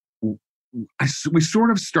we sort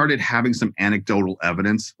of started having some anecdotal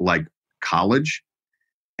evidence like college.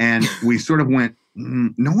 And we sort of went,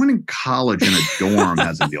 no one in college in a dorm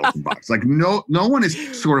has a Nielsen box. Like no one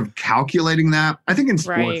is sort of calculating that. I think in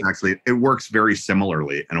sports, actually, it works very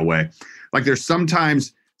similarly in a way. Like there's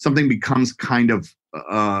sometimes something becomes kind of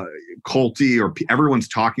culty or everyone's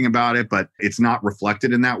talking about it, but it's not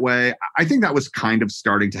reflected in that way. I think that was kind of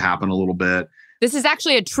starting to happen a little bit. This is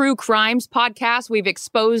actually a true crimes podcast. We've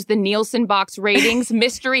exposed the Nielsen box ratings.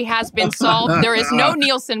 Mystery has been solved. There is no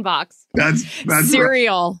Nielsen box. That's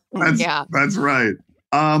cereal. Right. That's right.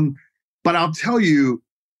 But I'll tell you,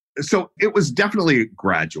 so it was definitely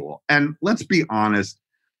gradual. And let's be honest,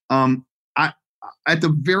 at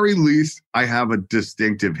the very least, I have a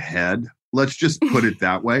distinctive head. Let's just put it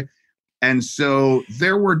that way. And so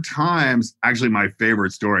there were times, actually my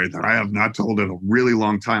favorite story that I have not told in a really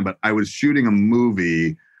long time, but I was shooting a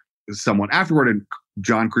movie with someone afterward, and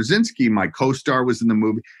John Krasinski, my co-star, was in the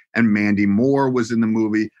movie, and Mandy Moore was in the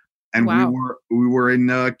movie. And we were in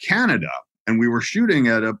Canada, and we were shooting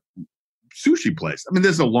at a sushi place. I mean,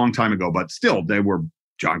 this is a long time ago, but still, they were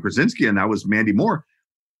John Krasinski, and that was Mandy Moore.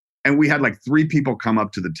 And we had like 3 people come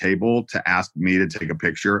up to the table to ask me to take a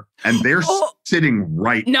picture, and they're sitting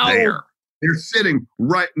right there. They're sitting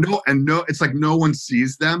right. It's like no one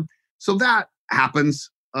sees them. So that happens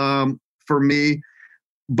for me.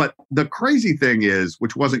 But the crazy thing is,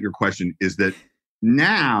 which wasn't your question, is that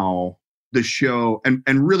now the show and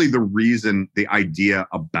really the reason, the idea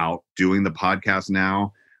about doing the podcast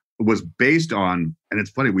now was based on, and it's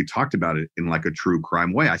funny, we talked about it in like a true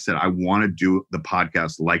crime way. I said, I want to do the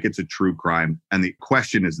podcast like it's a true crime. And the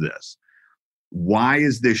question is this: why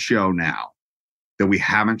is this show now that we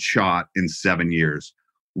haven't shot in 7 years?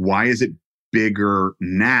 Why is it bigger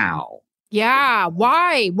now? Yeah.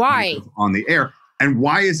 Why? On the air. And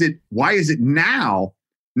why is it now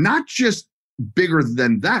not just bigger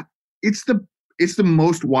than that? It's the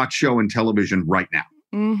most watched show in television right now.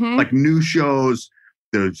 Mm-hmm. Like new shows,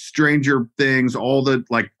 the Stranger Things, all the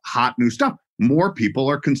like hot new stuff. More people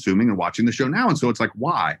are consuming and watching the show now. And so it's like,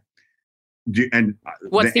 why? And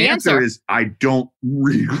what's the answer is, I don't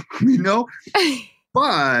really know.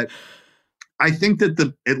 But I think that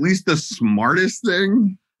at least the smartest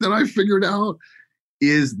thing that I figured out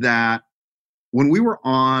is that when we were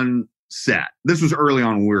on set, this was early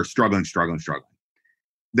on when we were struggling.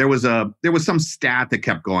 There was some stat that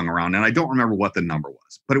kept going around, and I don't remember what the number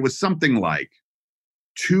was, but it was something like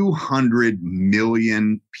 200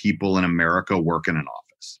 million people in America work in an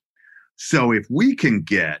office. So if we can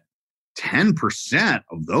get 10%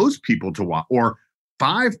 of those people to watch, or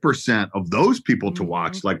 5% of those people to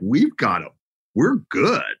watch, like we're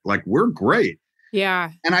good, like we're great. Yeah.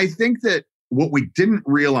 And I think that what we didn't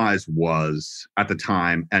realize was at the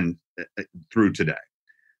time and through today,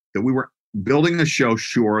 that we were building a show,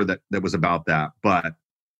 sure, that was about that, but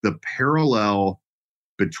the parallel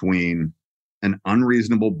between an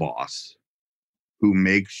unreasonable boss who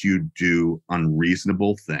makes you do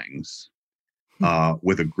unreasonable things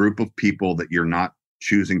with a group of people that you're not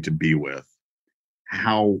choosing to be with,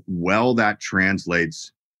 how well that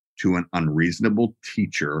translates to an unreasonable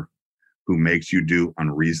teacher who makes you do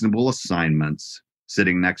unreasonable assignments,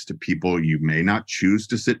 sitting next to people you may not choose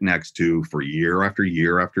to sit next to for year after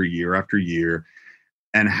year after year after year,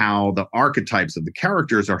 and how the archetypes of the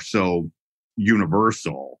characters are so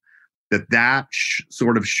universal. that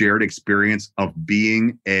sort of shared experience of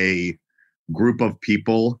being a group of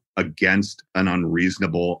people against an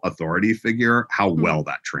unreasonable authority figure, how well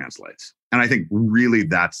that translates. And I think really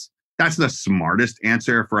that's the smartest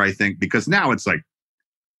answer for, I think, because now it's like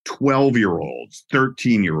 12-year-olds,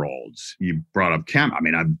 13-year-olds. You brought up Cam. I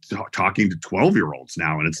mean, I'm talking to 12-year-olds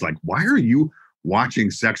now, and it's like, why are you watching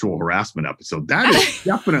sexual harassment episode? That is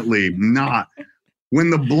definitely not. When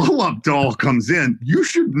the blow-up doll comes in, you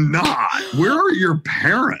should not. Where are your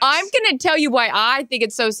parents? I'm going to tell you why I think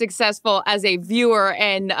it's so successful as a viewer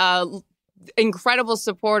and incredible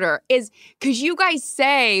supporter is because you guys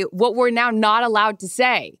say what we're now not allowed to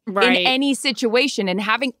say in any situation. And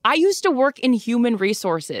I used to work in human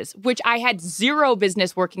resources, which I had zero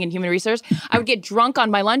business working in human resources. I would get drunk on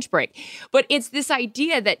my lunch break. But it's this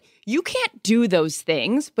idea that you can't do those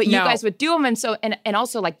things, but you guys would do them. And so, and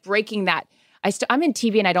also like breaking that. I'm in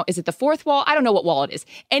TV and is it the fourth wall? I don't know what wall it is.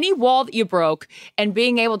 Any wall that you broke and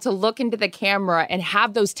being able to look into the camera and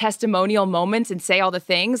have those testimonial moments and say all the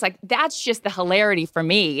things, like that's just the hilarity for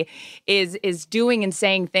me is doing and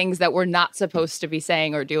saying things that we're not supposed to be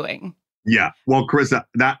saying or doing. Yeah. Well, Carissa,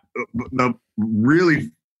 the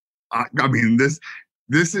really, I mean, this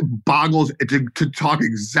boggles to talk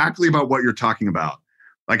exactly about what you're talking about,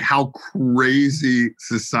 like how crazy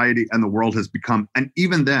society and the world has become. And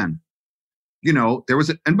even then, you know,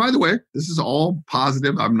 and by the way, this is all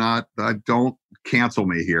positive. Don't cancel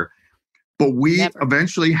me here. But we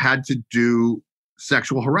eventually had to do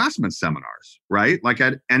sexual harassment seminars, right? Like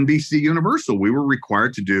at NBC Universal, we were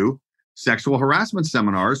required to do sexual harassment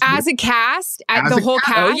seminars. As a cast? The whole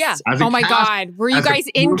cast? Oh, yeah. Oh, my God. Were you guys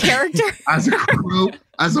in character? As a crew,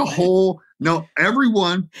 as a whole. No,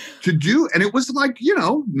 everyone to do. And it was like,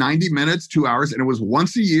 90 minutes, 2 hours. And it was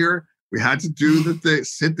once a year. We had to do the thing,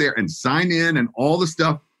 sit there and sign in and all the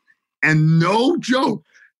stuff. And no joke,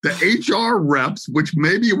 the HR reps, which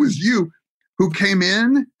maybe it was you, who came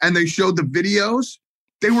in and they showed the videos.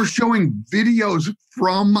 They were showing videos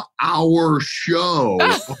from our show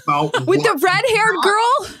about with the red-haired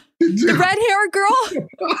girl? The red-haired girl?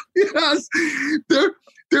 Yes.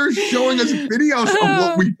 They're showing us videos of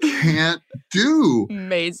what we can't do.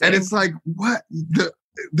 Amazing. And it's like, what?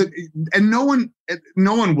 And no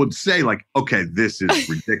one would say like, okay, this is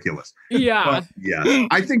ridiculous. Yeah. But yeah,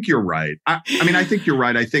 I think you're right. I mean, I think you're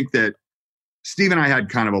right. I think that Steve and I had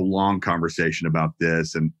kind of a long conversation about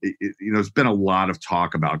this. And, there's been a lot of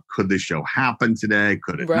talk about, could this show happen today?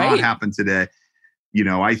 Could it not happen today?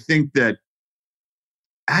 I think that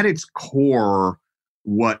at its core,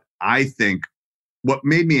 what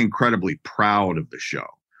made me incredibly proud of the show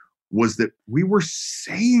was that we were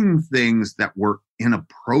saying things that were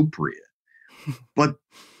inappropriate, but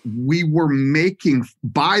we were making,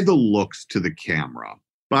 by the looks to the camera,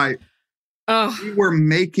 we were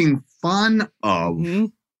making fun of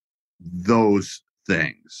those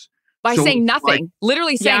things. By saying nothing,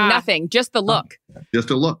 literally saying nothing, just the look. Just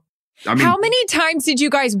a look. I mean, how many times did you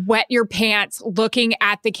guys wet your pants looking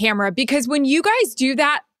at the camera? Because when you guys do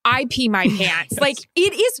that, I pee my pants. Like,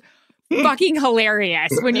 it is fucking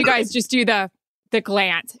hilarious when you guys just do the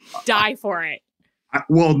glance. Die for it.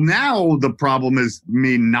 Well, now the problem is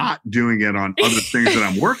me not doing it on other things that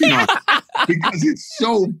I'm working on because it's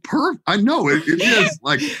so perfect. I know it is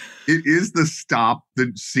like, it is the stop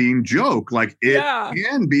the scene joke. Like it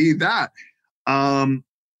can be that. I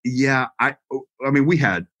mean, we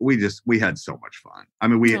had so much fun. I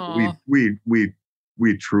mean,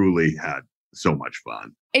 we truly had so much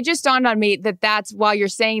fun. It just dawned on me that's while you're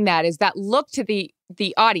saying that is that look to the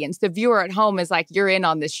audience, the viewer at home is like, you're in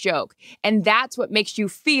on this joke. And that's what makes you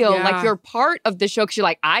feel like you're part of the show. Cause you're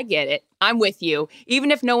like, I get it. I'm with you.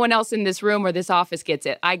 Even if no one else in this room or this office gets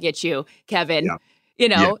it. I get you, Kevin.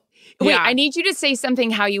 Yeah. Wait, I need you to say something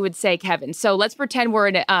how you would say Kevin. So let's pretend we're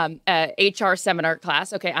in a HR seminar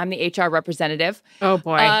class. Okay. I'm the HR representative. Oh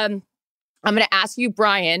boy. I'm going to ask you,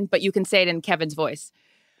 Brian, but you can say it in Kevin's voice.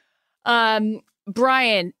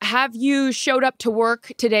 Brian, have you showed up to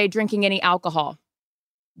work today drinking any alcohol?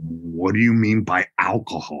 What do you mean by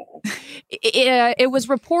alcohol? It was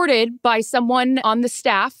reported by someone on the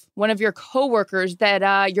staff, one of your coworkers,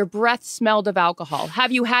 that your breath smelled of alcohol.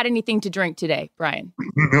 Have you had anything to drink today, Brian?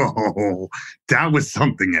 No, that was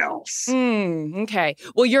something else. Okay.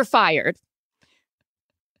 Well, you're fired.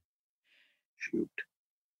 Shoot.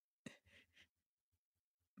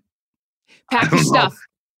 Pack your stuff.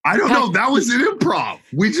 I don't know. That was an improv.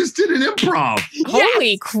 We just did an improv.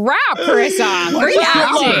 Holy crap, Carissa. Great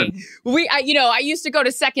acting. I used to go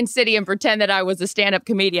to Second City and pretend that I was a stand-up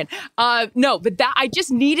comedian. No, but I just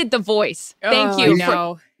needed the voice. Thank you.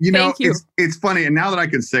 No. Thank you. It's funny. And now that I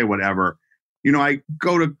can say whatever, I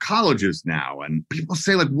go to colleges now and people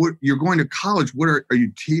say like, what you're going to college? What are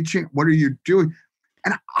you teaching? What are you doing?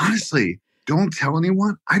 And honestly, don't tell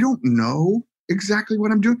anyone. I don't know exactly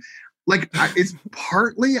what I'm doing. Like it's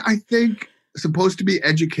partly, I think, supposed to be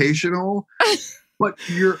educational, but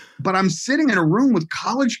I'm sitting in a room with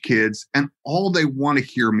college kids and all they want to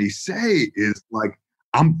hear me say is like,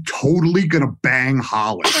 I'm totally going to bang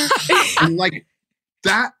Holly. And like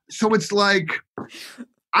that. So it's like,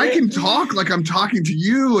 I can talk like I'm talking to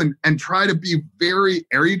you and try to be very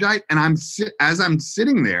erudite. And as I'm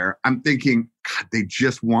sitting there, I'm thinking, God, they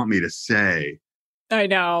just want me to say, I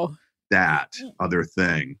know, that other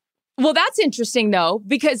thing. Well, that's interesting though,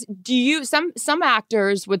 because some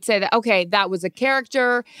actors would say that, okay, that was a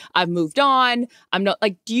character. I've moved on. I'm not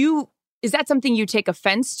like, is that something you take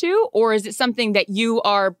offense to, or is it something that you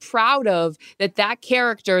are proud of that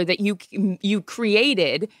character that you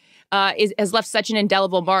created has left such an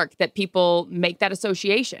indelible mark that people make that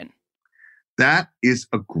association? That is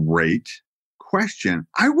a great question.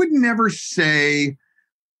 I would never say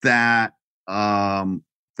that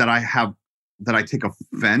that I take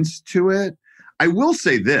offense to it. I will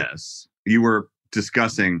say this. You were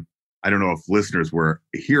discussing, I don't know if listeners were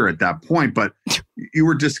here at that point, but you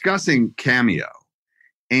were discussing Cameo.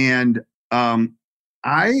 And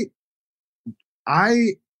I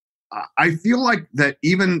feel like that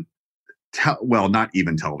even, not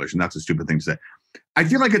even television, that's a stupid thing to say. I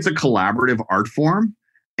feel like it's a collaborative art form.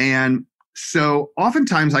 And so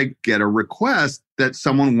oftentimes I get a request that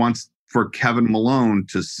someone wants for Kevin Malone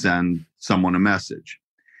to send someone a message.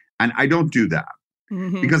 And I don't do that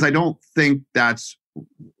because I don't think that's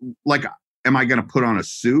like, am I going to put on a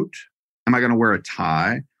suit? Am I going to wear a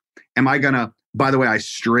tie? Am I going to, by the way,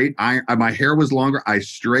 my hair was longer. I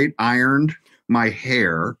straight ironed my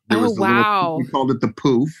hair. There was wow. We called it the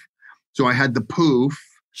poof. So I had the poof.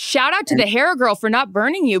 Shout out to the hair girl for not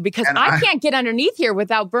burning you, because I can't get underneath here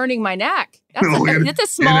without burning my neck. That's a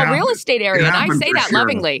small real estate area, and I say that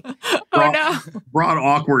lovingly. Brought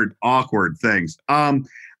awkward things.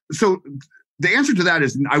 So the answer to that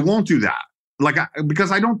is I won't do that. Like,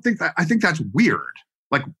 because I don't think that, I think that's weird.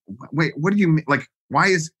 Like, wait, what do you mean? Like, why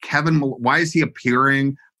is he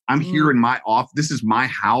appearing? I'm here in my office. This is my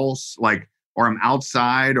house. Like, or I'm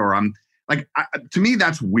outside, or I'm like, to me,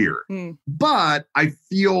 that's weird. But I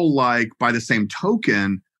feel like by the same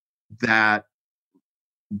token that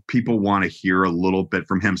people want to hear a little bit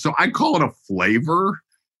from him. So I call it a flavor.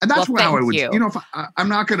 And that's how I would, if I'm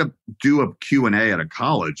not going to do a Q&A at a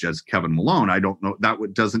college as Kevin Malone. I don't know. That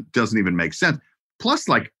doesn't even make sense. Plus,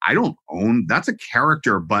 like, I don't own, that's a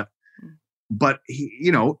character, but he,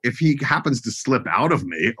 if he happens to slip out of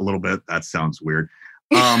me a little bit, that sounds weird.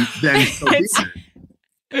 Then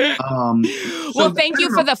well, thank you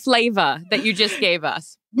for the flavor that you just gave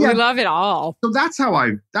us. Yeah. We love it all. So that's how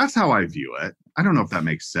I view it. I don't know if that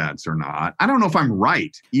makes sense or not. I don't know if I'm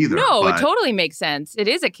right either. No, it totally makes sense. It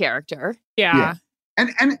is a character. Yeah.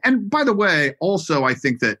 And by the way, also I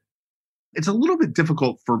think that it's a little bit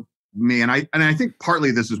difficult for me, and I think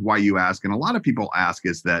partly this is why you ask, and a lot of people ask,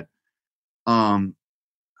 is that and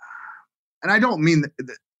I don't mean that,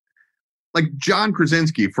 like John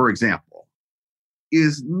Krasinski, for example,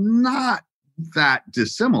 is not that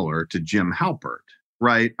dissimilar to Jim Halpert,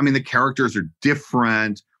 right? I mean, the characters are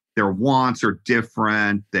different. Their wants are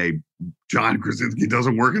different. John Krasinski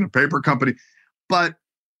doesn't work in a paper company. But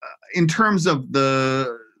in terms of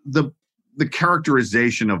the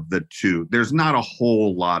characterization of the two, there's not a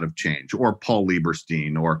whole lot of change. Or Paul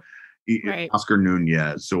Lieberstein, or Oscar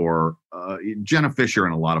Nunez, or Jenna Fischer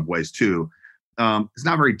in a lot of ways too. It's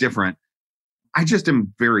not very different. I just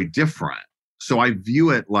am very different. So I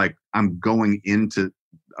view it like I'm going into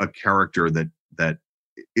a character that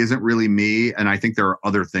isn't really me. And I think there are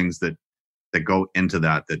other things that go into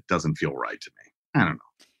that doesn't feel right to me. I don't know.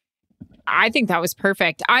 I think that was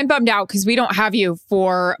perfect. I'm bummed out because we don't have you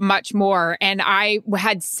for much more. And I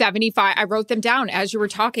had 75. I wrote them down as you were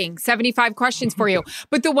talking, 75 questions for you.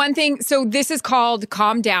 But the one thing, so this is called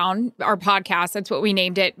Calm Down, our podcast. That's what we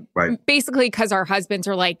named it. Right. Basically, because our husbands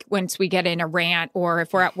are like, once we get in a rant or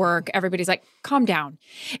if we're at work, everybody's like, calm down.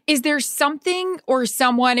 Is there something or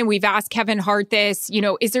someone, and we've asked Kevin Hart this,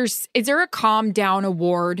 is there a calm down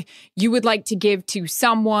award you would like to give to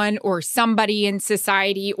someone or somebody in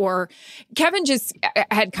society? Or Kevin just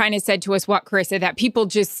had kind of said to us, what, Carissa, that people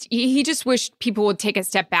he just wished people would take a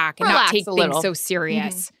step back and relax, not take things so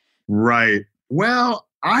serious. Right. Well,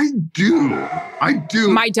 I do.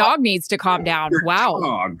 My dog needs to calm down. Your wow.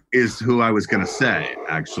 Dog is who I was going to say,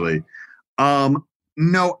 actually.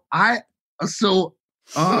 No,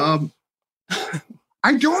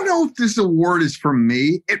 I don't know if this award is for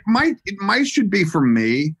me. It should be for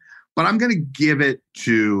me, but I'm going to give it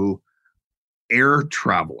to air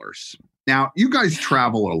travelers. Now, you guys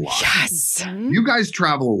travel a lot. Yes. You guys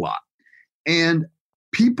travel a lot. And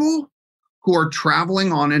people who are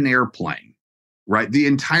traveling on an airplane, right, the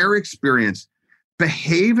entire experience,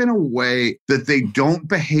 behave in a way that they don't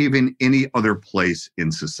behave in any other place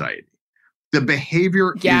in society. The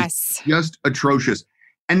behavior is just atrocious.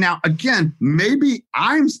 And now, again, maybe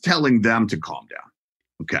I'm telling them to calm down.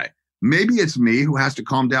 Okay. Maybe it's me who has to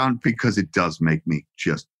calm down because it does make me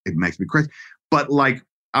it makes me crazy. But like,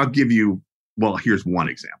 I'll give you, well, here's one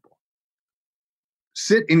example.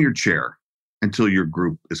 Sit in your chair until your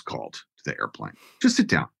group is called to the airplane. Just sit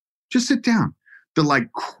down. Just sit down. The like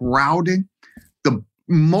crowding, the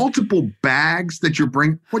multiple bags that you're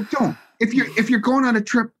bringing. What don't? If you're going on a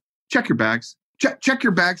trip, check your bags. Check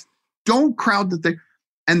your bags. Don't crowd the thing.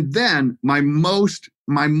 And then my most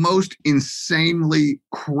insanely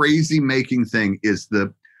crazy making thing is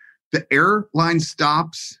the airline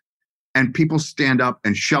stops and people stand up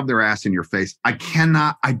and shove their ass in your face. I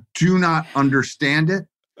do not understand it.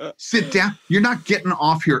 Sit down. You're not getting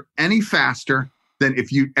off here any faster than if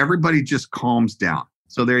everybody just calms down.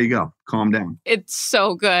 So there you go. Calm down. It's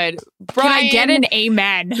so good. Brian, can I get an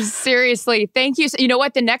amen? Seriously. Thank you. You know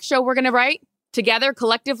what? The next show we're going to write together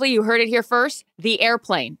collectively, you heard it here first, The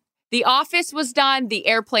Airplane. The Office was done. The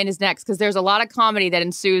Airplane is next because there's a lot of comedy that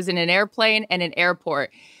ensues in an airplane and an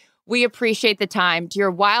airport. We appreciate the time. To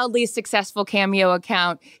your wildly successful Cameo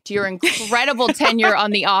account, to your incredible tenure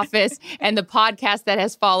on The Office and the podcast that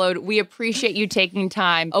has followed, we appreciate you taking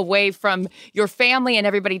time away from your family and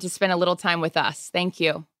everybody to spend a little time with us. Thank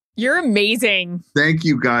you. You're amazing. Thank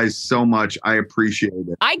you guys so much. I appreciate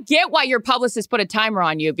it. I get why your publicist put a timer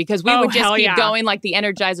on you because we would just keep going like the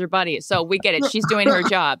Energizer Bunny. So we get it. She's doing her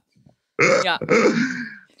job. Yeah.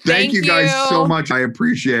 Thank you guys so much. I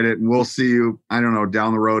appreciate it. And we'll see you, I don't know,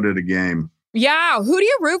 down the road at a game. Yeah. Who do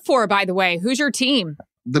you root for, by the way? Who's your team?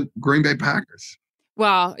 The Green Bay Packers.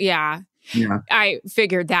 Well, yeah. I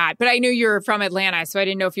figured that. But I knew you were from Atlanta, so I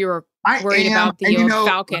didn't know if you were worried about the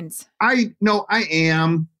Falcons. I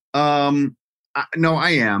am. I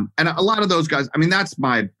am. And a lot of those guys, I mean, that's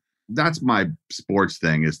my sports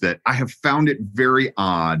thing, is that I have found it very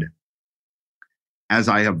odd as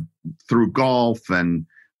I have, through golf and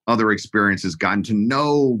other experiences, gotten to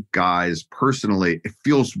know guys personally. It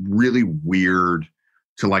feels really weird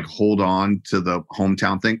to like hold on to the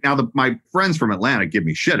hometown thing. Now, my friends from Atlanta give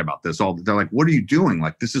me shit about this all. They're like, "What are you doing?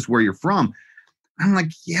 Like, this is where you're from." I'm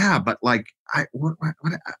like, "Yeah, but like, I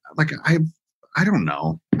don't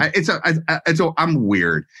know. I'm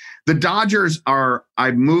weird." The Dodgers are.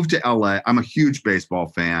 I moved to LA. I'm a huge baseball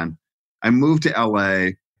fan. I moved to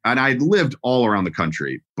LA, and I'd lived all around the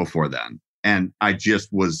country before then. And I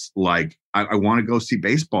just was like, I want to go see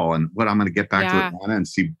baseball, and I'm going to get back to Atlanta and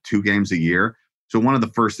see 2 games a year. So one of the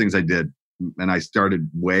first things I did, and I started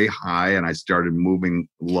way high and I started moving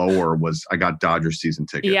lower, was I got Dodgers season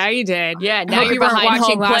tickets. Yeah, you did. Yeah, now you were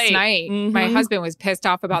watching last night. Mm-hmm. My husband was pissed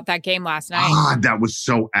off about that game last night. God, that was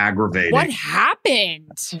so aggravating. What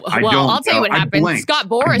happened? Well, I'll tell you what happened. Scott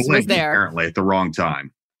Boras was there. Apparently at the wrong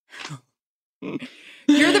time.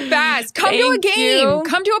 You're the best. Come to a game.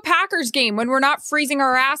 Come to a Packers game when we're not freezing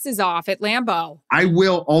our asses off at Lambeau. I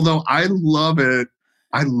will, although I love it.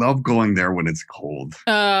 I love going there when it's cold.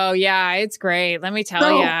 Oh, yeah, it's great. Let me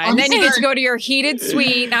tell you. And then you get to go to your heated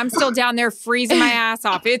suite, and I'm still down there freezing my ass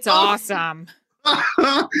off. It's awesome.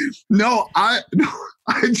 No, I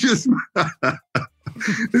just,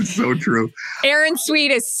 it's so true. Erin's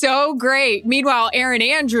suite is so great. Meanwhile, Erin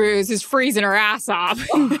Andrews is freezing her ass off.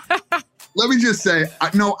 Let me just say, I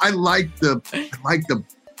like the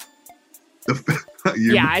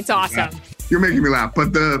yeah, it's awesome. You're making me laugh,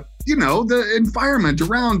 but the environment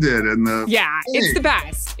around it and it's the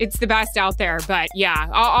best. It's the best out there. But yeah,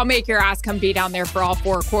 I'll make your ass come be down there for all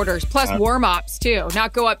 4 quarters, plus warm-ups too.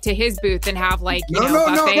 Not go up to his booth and have like,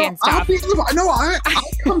 buffet and stuff. I'll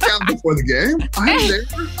come down before the game. I'm there.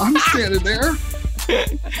 I'm standing there.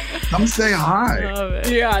 Come say hi.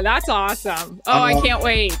 Yeah, that's awesome. Oh, I can't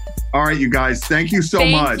wait. All right, you guys. Thank you so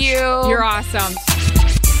much. Thank you. You're awesome.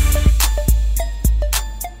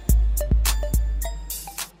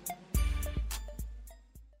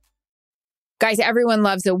 Guys, everyone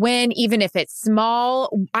loves a win, even if it's small.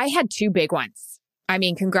 I had 2 big ones. I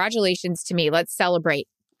mean, congratulations to me. Let's celebrate.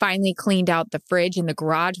 Finally cleaned out the fridge in the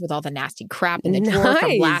garage with all the nasty crap in the drawer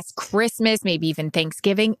from last Christmas, maybe even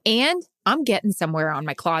Thanksgiving. And I'm getting somewhere on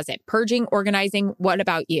my closet. Purging, organizing. What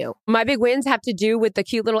about you? My big wins have to do with the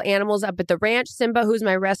cute little animals up at the ranch. Simba, who's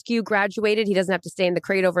my rescue, graduated. He doesn't have to stay in the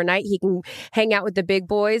crate overnight. He can hang out with the big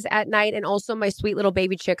boys at night. And also my sweet little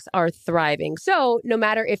baby chicks are thriving. So no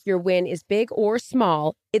matter if your win is big or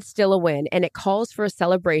small, it's still a win, and it calls for a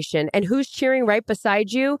celebration. And who's cheering right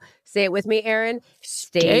beside you? Say it with me, Aaron.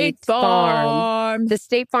 State Farm. The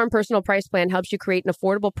State Farm Personal Price Plan helps you create an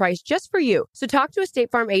affordable price just for you. So talk to a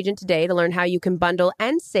State Farm agent today to learn how you can bundle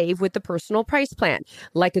and save with the Personal Price Plan.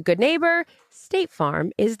 Like a good neighbor, State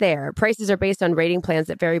Farm is there. Prices are based on rating plans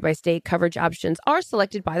that vary by state. Coverage options are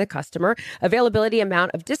selected by the customer. Availability,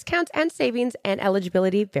 amount of discounts and savings, and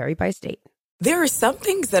eligibility vary by state. There are some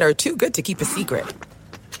things that are too good to keep a secret.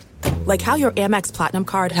 Like how your Amex Platinum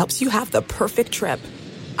card helps you have the perfect trip.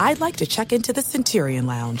 I'd like to check into the Centurion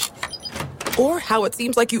Lounge. Or how it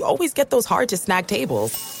seems like you always get those hard-to-snag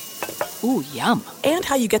tables. Ooh, yum. And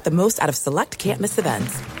how you get the most out of select can't-miss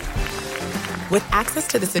events. With access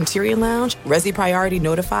to the Centurion Lounge, Resi Priority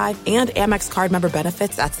Notified, and Amex card member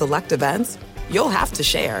benefits at select events, you'll have to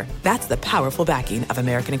share. That's the powerful backing of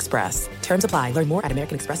American Express. Terms apply. Learn more at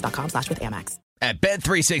americanexpress.com/withAmex. At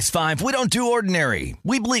Bet365, we don't do ordinary.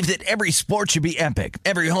 We believe that every sport should be epic.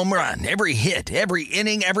 Every home run, every hit, every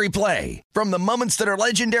inning, every play. From the moments that are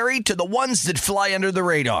legendary to the ones that fly under the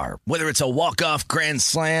radar. Whether it's a walk-off grand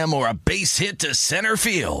slam or a base hit to center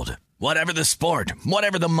field. Whatever the sport,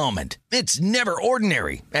 whatever the moment. It's never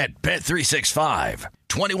ordinary at Bet365.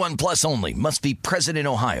 21 plus only. Must be present in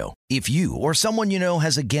Ohio. If you or someone you know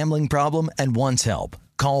has a gambling problem and wants help,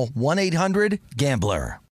 call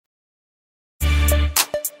 1-800-GAMBLER.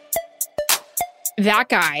 That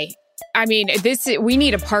guy. I mean, we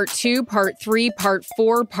need a part 2, part 3, part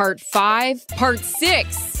 4, part 5, part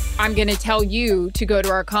 6. I'm going to tell you to go to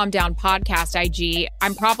our Calm Down podcast IG.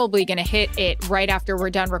 I'm probably going to hit it right after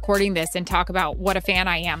we're done recording this and talk about what a fan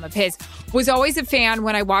I am of his. Was always a fan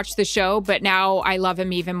when I watched the show, but now I love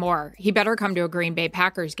him even more. He better come to a Green Bay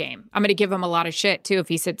Packers game. I'm going to give him a lot of shit, too, if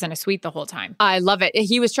he sits in a suite the whole time. I love it.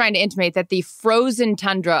 He was trying to intimate that the frozen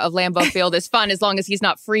tundra of Lambeau Field is fun as long as he's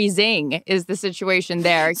not freezing, is the situation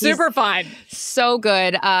there. He's super fun. So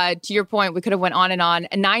good. To your point, we could have went on.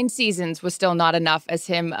 9 seasons was still not enough as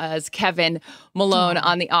him as Kevin Malone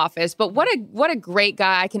on The Office. But what a great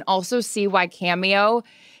guy. I can also see why Cameo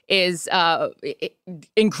is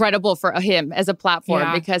incredible for him as a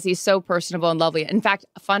platform because he's so personable and lovely. In fact,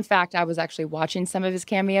 a fun fact, I was actually watching some of his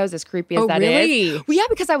cameos, as creepy as that is. Well, yeah,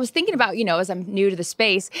 because I was thinking about, as I'm new to the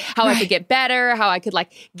space, how I could get better, how I could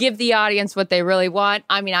give the audience what they really want.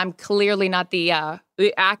 I mean, I'm clearly not the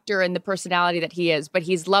actor and the personality that he is, but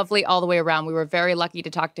he's lovely all the way around. We were very lucky to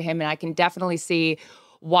talk to him, and I can definitely see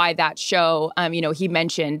why that show, he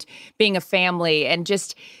mentioned being a family, and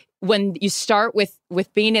just when you start with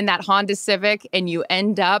being in that Honda Civic and you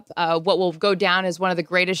end up what will go down as one of the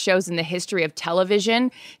greatest shows in the history of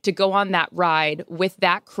television, to go on that ride with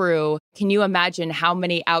that crew. Can you imagine how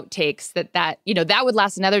many outtakes that would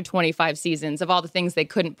last another 25 seasons of all the things they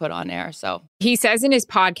couldn't put on air? So he says in his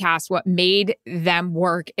podcast, what made them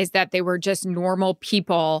work is that they were just normal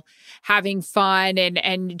people having fun,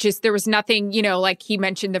 and just there was nothing, like he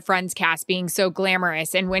mentioned the Friends cast being so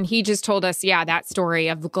glamorous. And when he just told us, that story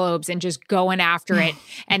of the Globes and just going after it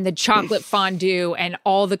and the chocolate fondue and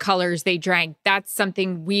all the colors they drank, that's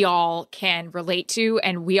something we all can relate to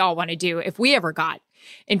and we all want to do if we ever got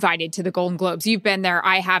invited to the Golden Globes. You've been there.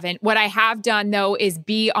 I haven't. What I have done, though, is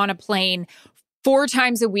be on a plane 4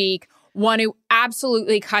 times a week, want to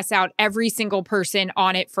absolutely cuss out every single person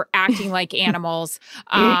on it for acting like animals.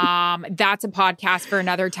 That's a podcast for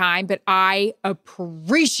another time, but I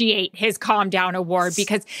appreciate his Calm Down award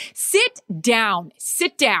because sit down.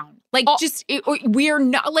 We are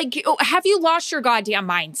not have you lost your goddamn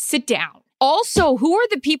mind? Sit down. Also, who are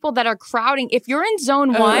the people that are crowding? If you're in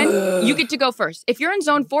zone 1, you get to go first. If you're in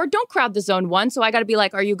zone 4, don't crowd the zone 1. So I got to be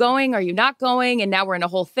like, are you going? Are you not going? And now we're in a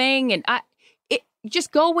whole thing. And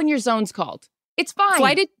just go when your zone's called. It's fine.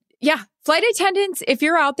 Flight attendants, if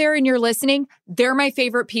you're out there and you're listening, they're my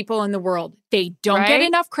favorite people in the world. They don't get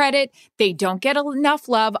enough credit. They don't get enough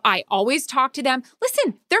love. I always talk to them.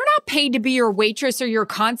 Listen, they're not paid to be your waitress or your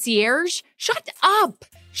concierge. Shut up.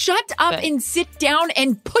 And sit down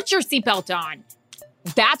and put your seatbelt on.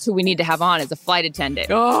 That's who we need to have on as a flight attendant.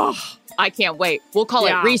 Oh, I can't wait. We'll call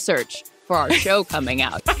it research for our show coming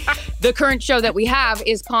out. The current show that we have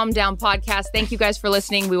is Calm Down Podcast. Thank you guys for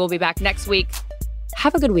listening. We will be back next week.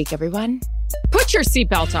 Have a good week, everyone. Put your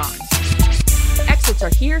seatbelt on. Exits are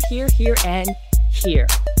here, and here.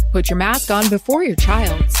 Put your mask on before your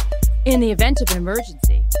child's. In the event of an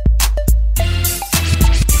emergency.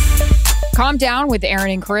 Calm Down with Aaron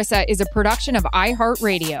and Carissa is a production of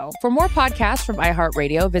iHeartRadio. For more podcasts from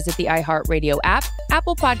iHeartRadio, visit the iHeartRadio app,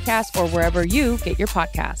 Apple Podcasts, or wherever you get your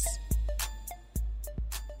podcasts.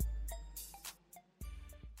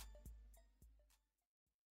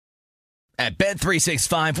 At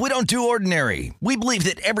Bet365, we don't do ordinary. We believe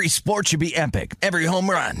that every sport should be epic. Every home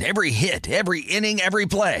run, every hit, every inning, every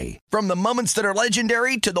play. From the moments that are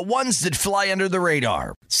legendary to the ones that fly under the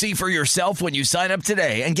radar. See for yourself when you sign up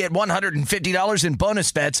today and get $150 in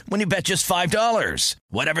bonus bets when you bet just $5.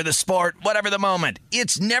 Whatever the sport, whatever the moment,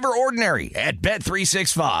 it's never ordinary at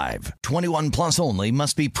Bet365. 21 plus only.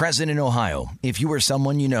 Must be present in Ohio. If you or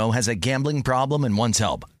someone you know has a gambling problem and wants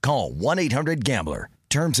help, call 1-800-GAMBLER.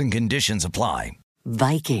 Terms and conditions apply.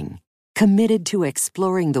 Viking, committed to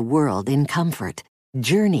exploring the world in comfort.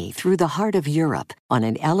 Journey through the heart of Europe on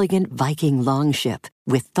an elegant Viking longship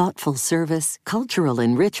with thoughtful service, cultural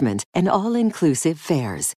enrichment, and all-inclusive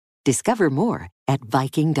fares. Discover more at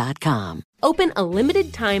Viking.com. Open a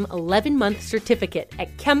limited-time 11-month certificate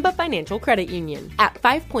at Kemba Financial Credit Union. At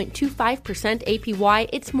 5.25% APY,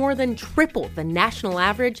 it's more than triple the national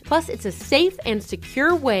average, plus it's a safe and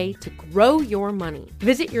secure way to grow your money.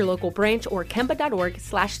 Visit your local branch or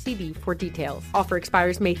kemba.org/cb for details. Offer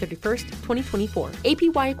expires May 31st, 2024.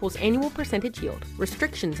 APY equals annual percentage yield.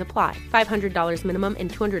 Restrictions apply. $500 minimum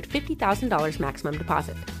and $250,000 maximum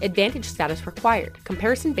deposit. Advantage status required.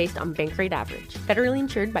 Comparison based on bank rate average. Federally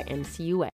insured by NCUA.